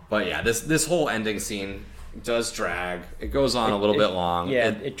 But yeah, this whole ending scene does drag. It goes on a little bit long. Yeah,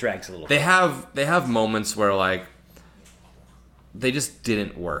 it drags a little. They have moments where like they just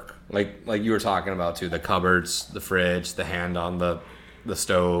didn't work. Like you were talking about too, the cupboards, the fridge, the hand on the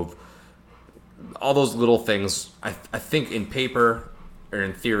stove. All those little things, I think in paper or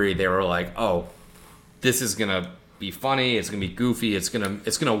in theory they were like, oh, this is gonna be funny, it's gonna be goofy, it's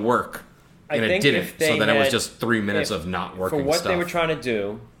gonna work, and it didn't. So then it was just 3 minutes of not working for what stuff. they were trying to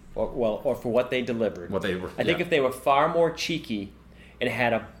do, or for what they delivered. I think if they were far more cheeky and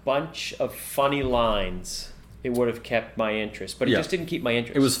had a bunch of funny lines, it would have kept my interest. But it just didn't keep my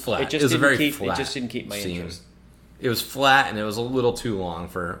interest. It was flat. It just It was a didn't very keep. flat It just didn't keep my scene. interest. It was flat and it was a little too long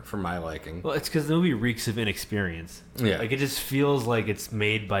for my liking. Well, it's because the movie reeks of inexperience. Yeah. Like, it just feels like it's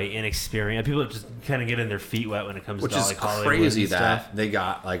made by inexperienced people. Just kind of getting their feet wet when it comes Which to is like Hollywood crazy and that stuff. they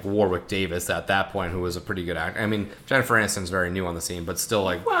got like Warwick Davis at that point, who was a pretty good actor. I mean, Jennifer Aniston's very new on the scene, but still,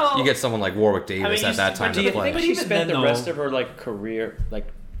 like, Well, you get someone like Warwick Davis at that time Do to you play. think she Even spent then, the rest though- of her like career like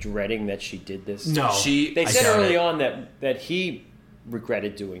dreading that she did this? No. They I said doubt early it. on that he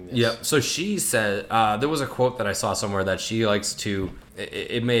regretted doing this. Yep. So she said there was a quote that I saw somewhere that she likes to.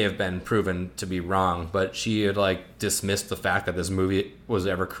 It may have been proven to be wrong, but she had like dismissed the fact that this movie was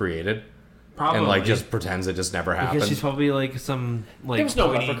ever created, Probably. and like just pretends it just never happened. Because she's probably like some like There was no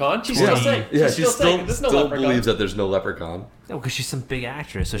 20 leprechaun. She's 20 still saying. yeah, she's still saying there's no still leprechaun. believes that there's no leprechaun. No, because she's some big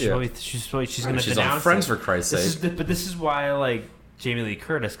actress, so Yeah. she's going to She's denounce on Friends it. for Christ's This sake. is but this is why I like Jamie Lee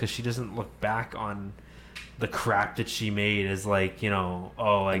Curtis, because she doesn't look back on the crap that she made as like, you know,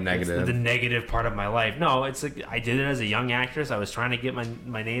 oh, like Negative. it's the negative part of my life. No, it's like I did it as a young actress. I was trying to get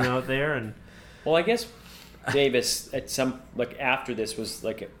my name out there, and Well, I guess Davis at some like after this was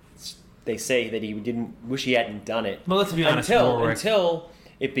like they say that he didn't wish he hadn't done it. well, let's be honest, until Warwick-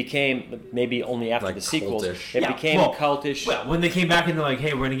 it became maybe only after Like the sequels. cultish. It Yeah, became well, cultish. Well, when they came back and they're like,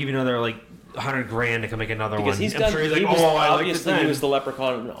 hey, we're going to give you another like $100,000 to come make another because one. he's I'm done. sure he's he like, was, oh, I like obviously this he was the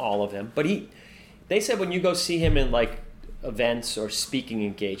leprechaun in all of them. But they said when you go see him in like events or speaking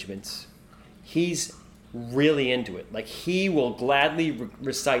engagements, he's really into it. Like he will gladly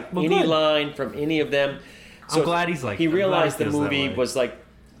recite Well, any good. line from any of them. I'm glad he's like. He I'm glad realized the feels that movie way. was like,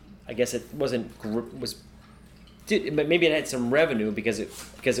 I guess it wasn't but maybe it had some revenue because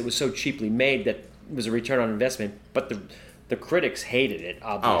it was so cheaply made that it was a return on investment. But the critics hated it,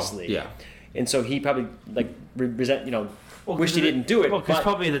 obviously. Oh, yeah. And so he probably like resent, Well, wished he 'cause didn't do it. Well, because but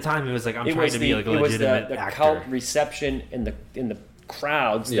probably at the time it was like I'm it trying was to be like a it was legitimate the actor. cult reception in the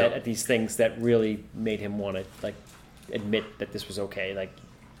crowds Yeah. that at these things that really made him want to like admit that this was okay. Like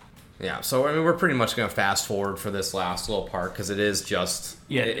Yeah, so I mean, we're pretty much going to fast forward for this last little part because it is just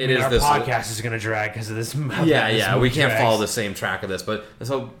it is our this podcast is going to drag because of this. Yeah, we can't follow the same track of this, but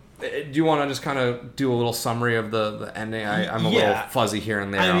so do you want to just kind of do a little summary of the ending? I'm a little fuzzy here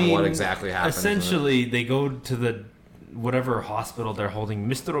and there on what exactly happens. Essentially, they go to the whatever hospital they're holding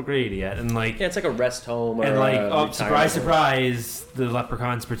Mr. O'Grady at, and like it's like a rest home or and like a surprise, retirement home. surprise, the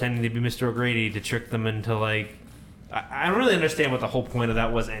leprechaun's pretending to be Mr. O'Grady to trick them into like I don't really understand what the whole point of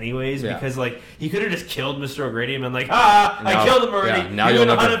that was, anyways. Yeah. Because like he could have just killed Mr. O'Grady and been like, I killed him already. Yeah, now you you'll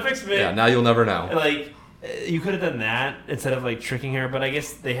know never how to fix me. Yeah, now you'll never know. Like you could have done that instead of like tricking her. But I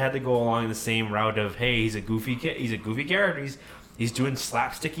guess they had to go along the same route of, hey, he's a goofy kid. He's a goofy character. He's doing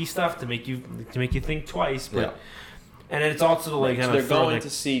slapsticky stuff to make you think twice. But and it's also like so they're going to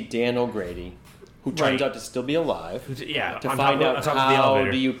see Dan O'Grady, who turns out to still be alive. Yeah, to find out how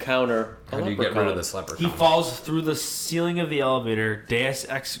do you counter a How do you get rid of this leprechaun? He falls through the ceiling of the elevator, Deus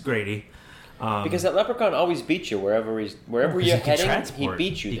Ex Grady. Because that leprechaun always beats you wherever you're heading. He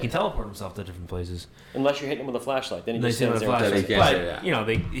beats you. He can teleport himself to different places, unless you're hitting him with a flashlight. Then he just stands there. But you know,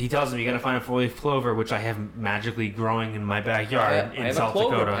 he tells him you got to find a 4-leaf clover, which I have magically growing in my backyard in South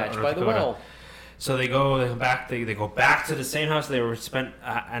Dakota. Patch by the well. So they go back. They go back to the same house they were spent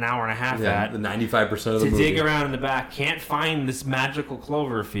an hour and a half at. The 95% of the movie. To dig around in the back, can't find this magical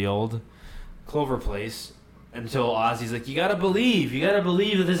clover place. Until Ozzy's like, you gotta believe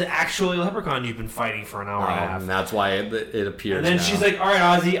that there's actually a leprechaun you've been fighting for an hour and a half. And that's why it appears. And then now. she's like, all right,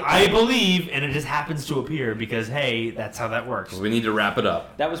 Ozzy, I believe, and it just happens to appear because, hey, that's how that works. We need to wrap it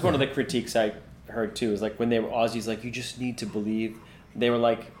up. That was one of the critiques I heard too. Is like when Ozzy's like, you just need to believe. They were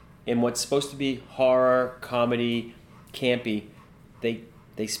like, in what's supposed to be horror, comedy, campy,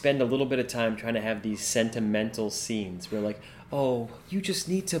 they spend a little bit of time trying to have these sentimental scenes. We're like, oh, you just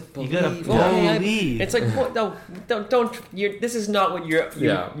need to believe. You gotta believe. It's like, what? No, don't. This is not what you're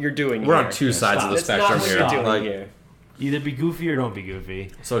doing. We're here. on two sides of the That's spectrum not what here. you're doing here. Either be goofy or don't be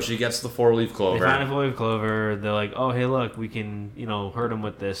goofy. So she gets the 4-leaf clover. They find a 4-leaf clover. They're like, oh, hey, look, we can, hurt him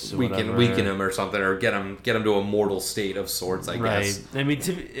with this. Or we can weaken him or something, or get him to a mortal state of sorts. I guess. I mean,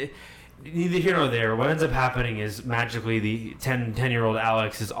 neither here nor there. What ends up happening is magically the 10-year-old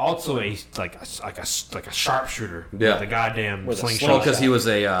Alex is also a sharpshooter. Yeah, the goddamn slingshot. Well, because he was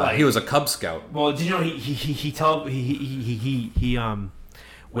a Cub Scout. Well, did you know he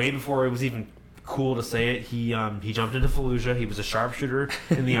way before it was even cool to say it, he jumped into Fallujah. He was a sharpshooter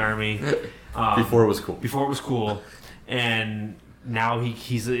in the army. Before it was cool. Before it was cool, and now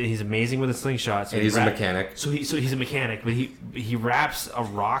he's amazing with a slingshot. So and he's a mechanic. So he's a mechanic, but he wraps a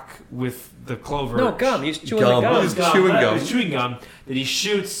rock with the clover. No, gum. He's chewing the gum. He's chewing gum. He's chewing gum that he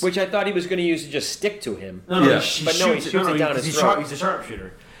shoots. Which I thought he was going to use to just stick to him. No, he shoots it down his throat. He's a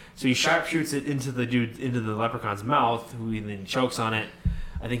sharpshooter. So he sharpshoots it into the leprechaun's mouth, who he then chokes on it.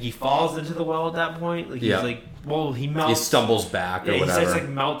 I think he falls into the well at that point. Like, he's like, well, he melts. He stumbles back or whatever. He starts like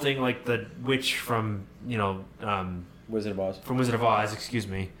melting like the witch from, Wizard of Oz. From Wizard of Oz, excuse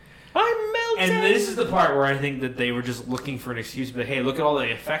me. I'm melting! And this is the part where I think that they were just looking for an excuse to be like, hey, look at all the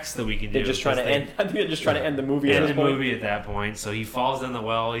effects that we can do. They're just trying to end. I think they're just trying to end the movie. End the movie at that point. So he falls in the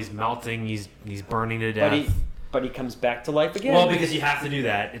well. He's melting. He's burning to death. But he comes back to life again. Well, because you have to do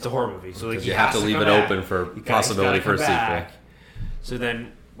that. It's a horror movie, so like you have to leave it open for possibility for a sequel. So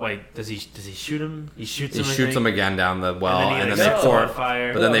then, like, does he shoot him? He shoots him. He shoots him again down the well, and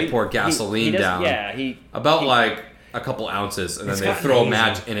then they pour gasoline down. Yeah, about like a couple ounces, and then they throw a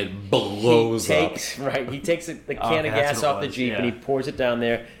match, and it blows up. Right, he takes the can of gas off the Jeep, and he pours it down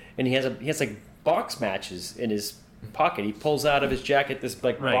there, and he has like box matches in his pocket. He pulls out of his jacket this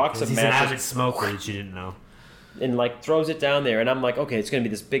box of matches. He's an avid smoker, which you didn't know. And like throws it down there, and I'm like, okay, it's gonna be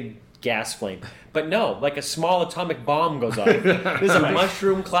this big gas flame. But no, like a small atomic bomb goes off. There's a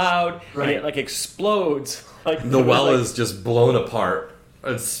mushroom cloud, and it like explodes. Like the well is just blown apart.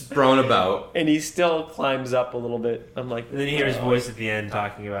 It's thrown about, and he still climbs up a little bit. I'm like, and then you hear his voice at the end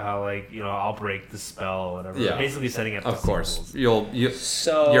talking about how, like, I'll break the spell or whatever. Yeah. Basically setting up. Of course, sequels.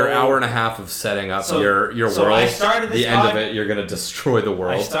 Your hour and a half of setting up your world. The end of it, you're gonna destroy the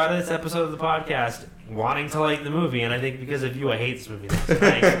world. I started this episode of the podcast wanting to like the movie, and I think because of you, I hate this movie.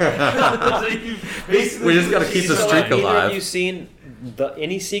 Thanks. We just gotta keep the streak alive. Either of you seen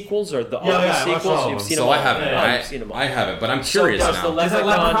any sequels or all the sequels? You've seen them all. I haven't. I haven't, but I'm curious now. There's a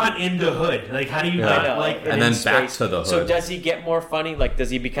leprechaun in the hood. Like, how do you like? And then back to the hood. So does he get more funny? Like, does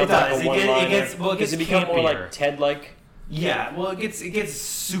he become like a one-liner? Does he become more like Ted-like? Yeah, well, it gets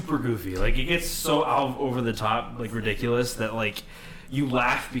super goofy. Like, it gets so out over the top, like ridiculous that like you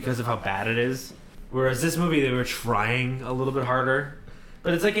laugh because of how bad it is. Whereas this movie, they were trying a little bit harder.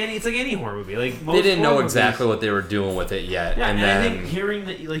 But it's like any horror movie. Like, most they didn't know movies, exactly what they were doing with it yet. Yeah, and then I think hearing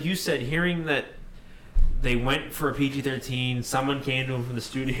that, like you said, hearing that they went for a PG-13, someone came to them from the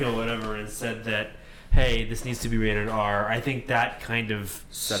studio or whatever and said that, hey, this needs to be rated R. I think that kind of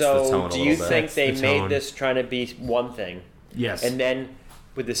sets the tone a little bit. So do you think they made this trying to be one thing? Yes. And then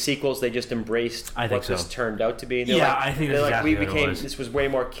with the sequels, they just embraced what this turned out to be. Yeah, I think that's exactly what it was. This was way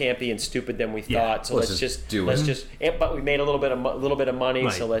more campy and stupid than we thought. So let's just do it. But we made a little bit of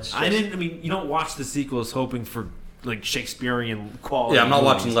money, so let's. You don't watch the sequels hoping for like Shakespearean quality. Yeah, I'm not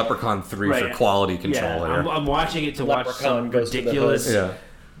movies. watching Leprechaun 3 Right. for quality control Yeah, here. I'm watching it to watch Leprechaun some goes to the ridiculous hood. Yeah.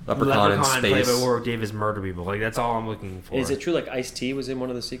 Leprechaun in played space. by Warwick Davis murder people. Like that's all I'm looking for. Is it true? Like Ice-T was in one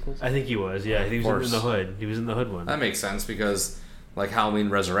of the sequels. I think he was. Yeah, he was course. in the hood. He was in the hood one. That makes sense because like Halloween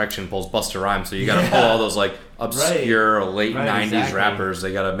Resurrection pulls Busta Rhymes, so you got to pull all those like obscure late Right, 90s exactly. rappers.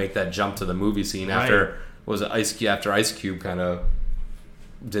 They got to make that jump to the movie scene after was it Ice Cube kind of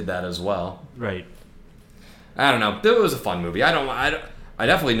did that as well. Right. I don't know. It was a fun movie. I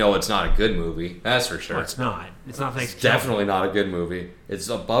definitely know it's not a good movie. That's for sure. No, it's not. It's not It's Thanksgiving. definitely not a good movie. It's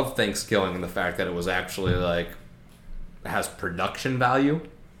above Thanksgiving in the fact that it was actually like has production value.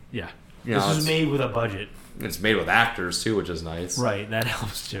 Yeah. You know, This was it's- made with a budget. It's made with actors too, which is nice. Right. That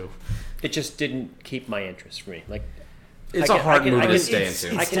helps too. It just didn't keep my interest for me. Like It's I a can- hard I can- movie I to can- stay it's-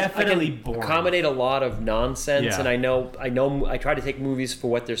 into. it's definitely boring. accommodate a lot of nonsense, Yeah. and I know I try to take movies for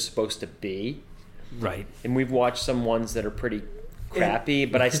what they're supposed to be, Right. and we've watched some ones that are pretty crappy,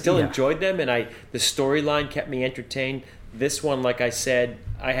 but I still Yeah. enjoyed them, and the storyline kept me entertained. This one, like I said,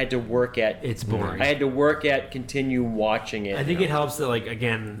 I had to work at. It's boring. I had to work at continue watching it. I think it helps that, like,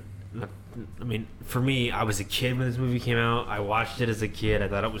 again, I mean, for me, I was a kid when this movie came out. I watched it as a kid. I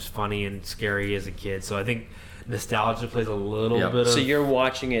thought it was funny and scary as a kid. So I think nostalgia plays a little Yep. bit of. So you're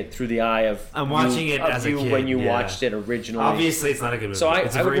watching it through the eye of. I'm watching it as a you kid, when you yeah. watched it originally. Obviously, it's not a good movie. So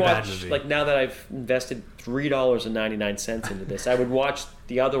it's a I would very bad watch, movie. like now that I've invested $3.99 into this, I would watch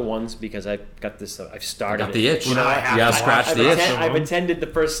the other ones because I've got this. I've started. Got the itch. Well, now I have You gotta to scratch watch the it. itch. I've attended the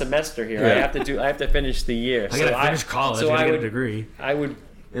first semester here. Yeah. I have to finish the year. I gotta finish college. So I gotta I get would, a degree I would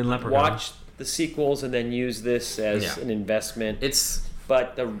in Leprechaun. watch the sequels and then use this as Yeah. an investment. It's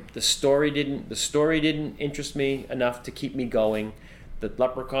But the story didn't interest me enough to keep me going. The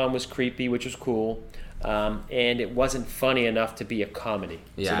Leprechaun was creepy, which was cool, and it wasn't funny enough to be a comedy.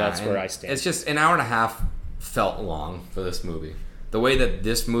 yeah. So that's where and I stand. It's just an hour and a half felt long for this movie. The way that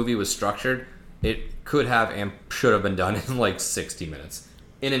this movie was structured, it could have and should have been done in like 60 minutes,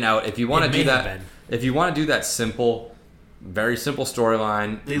 in and out. If you want It to may do have that, been. if you want to do that simple, very simple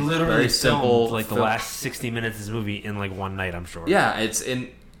storyline, They literally very filmed like the film- last 60 minutes of this movie in like one night, I'm sure. Yeah,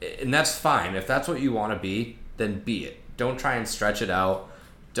 and that's fine. If that's what you want to be, then be it. Don't try and stretch it out.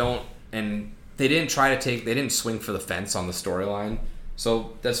 And they didn't swing for the fence on the storyline,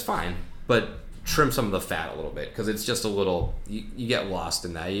 so that's fine. But trim some of the fat a little bit because it's just a little. You get lost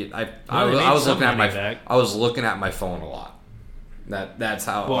in that. I was looking at I was looking at my phone a lot. That's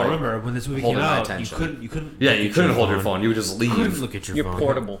how. Well, I remember when this movie came holding my out, attention. you couldn't. Yeah, look you at couldn't hold your phone. You would just You couldn't leave. look at your You're phone.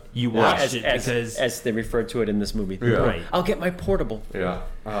 portable. You Yeah. watched it because as they refer to it in this movie. Yeah. Right. I'll get my portable. Yeah.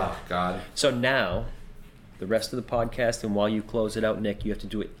 Oh God. So now, the rest of the podcast, and while you close it out, Nick, you have to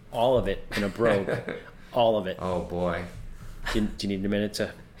do it, all of it in a brogue, all of it. Oh boy. Do you need a minute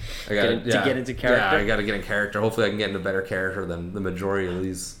to? I gotta, to get into character? Yeah, I got to get in character. Hopefully, I can get into better character than the majority of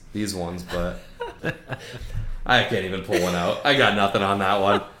these ones. But I can't even pull one out. I got nothing on that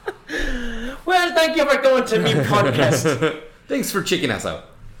one. Well, thank you for going to me podcast. Thanks for checking us out.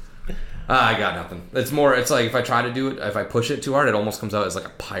 I got nothing. It's more. It's like if I try to do it, if I push it too hard, it almost comes out as like a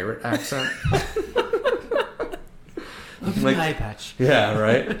pirate accent. look at Like- the eye patch. Yeah.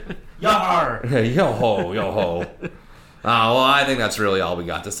 Right. Yar! Yo ho, yo ho. Well, I think that's really all we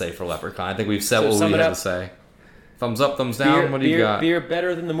got to say for Leprechaun. I think we've said So what sum we it had up. to say. Thumbs up, thumbs down. What do you got? Beer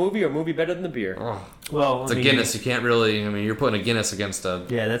better than the movie, or movie better than the beer? Oh, Well, it's I a mean, Guinness. You can't really. I mean, you're putting a Guinness against a.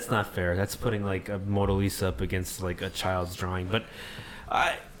 Yeah, that's not fair. That's putting like a Mona Lisa up against like a child's drawing. But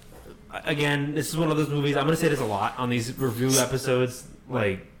again, this is one of those movies. I'm gonna say this a lot on these review episodes.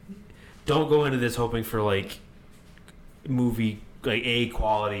 Like, don't go into this hoping for like A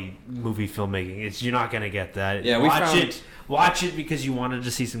quality movie filmmaking. You're not gonna get that. Yeah, we found- Watch it because you wanted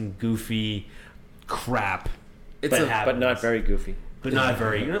to see some goofy crap. It's But not very goofy. But not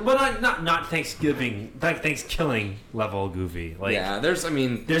very. But not Thanksgiving, Thanksgiving level goofy. Like, yeah, there's. I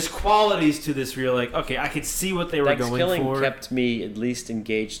mean, there's qualities to this where you're like, okay, I could see what they were going Thanksgiving for. kept me at least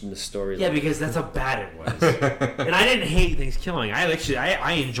engaged in the story. Yeah, because that's how bad it was. And I didn't hate Thanksgiving.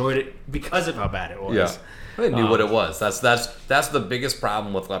 I enjoyed it because of how bad it was. yeah, I knew what it was. That's the biggest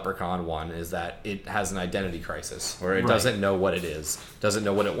problem with Leprechaun 1 is that it has an identity crisis where it Right. doesn't know what it is, doesn't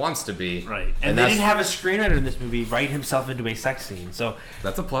know what it wants to be. Right. And they that's, didn't have a screenwriter in this movie write himself into a sex scene. So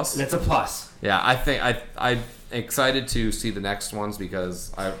that's a plus. that's a plus. Yeah, I think I'm excited to see the next ones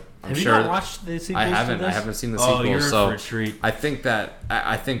because I'm Have sure you not watched the sequels? I haven't. to this? I haven't seen the Oh, sequels, you're in so for a treat. I think that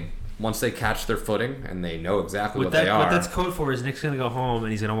I think once they catch their footing and they know exactly what they are. What that's code for is Nick's gonna go home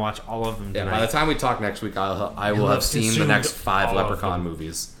and he's gonna watch all of them Yeah, tonight. by the time we talk next week, I will He'll have have seen the consumed next 5 all of Leprechaun them.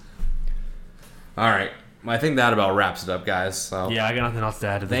 movies. All right, I think that about wraps it up, guys. So Yeah, I got nothing else to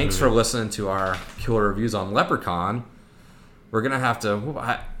add to this thanks movie. for listening to our killer reviews on Leprechaun. We're gonna have to.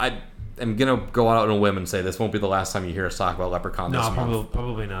 I am gonna go out on a whim and say this won't be the last time you hear us talk about Leprechaun this month.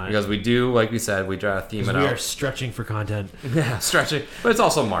 Probably not. Because we do, like we said, we try to theme it we out. are stretching for content. Yeah, stretching. But it's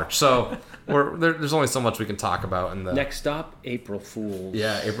also March, so there's only so much we can talk about in the Next stop, April Fools.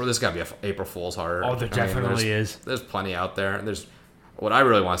 Yeah, April. There's got to be a April Fool's horror. Oh, there definitely is. There's plenty out there. What I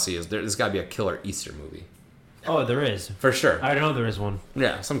really want to see is there's got to be a killer Easter movie Oh, there is. for sure. I know there is one.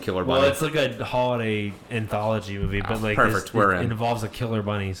 Yeah, some killer bunny. Well, it's like a holiday anthology movie, but like perfect. We're in. It involves a killer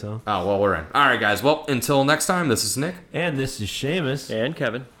bunny. So. Oh well, we're in. All right, guys. Well, until next time. This is Nick. And this is Shamus. And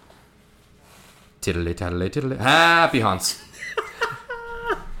Kevin. Tiddly taddly tiddly. Happy hunts.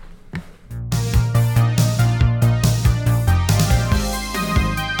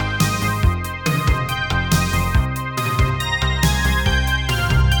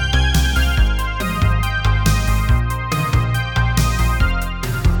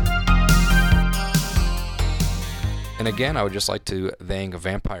 And again, I would just like to thank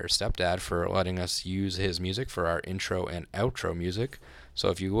Vampire Stepdad for letting us use his music for our intro and outro music. So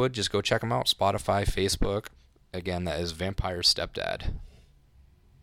if you would, just go check him out. Spotify, Facebook. Again, that is Vampire Stepdad.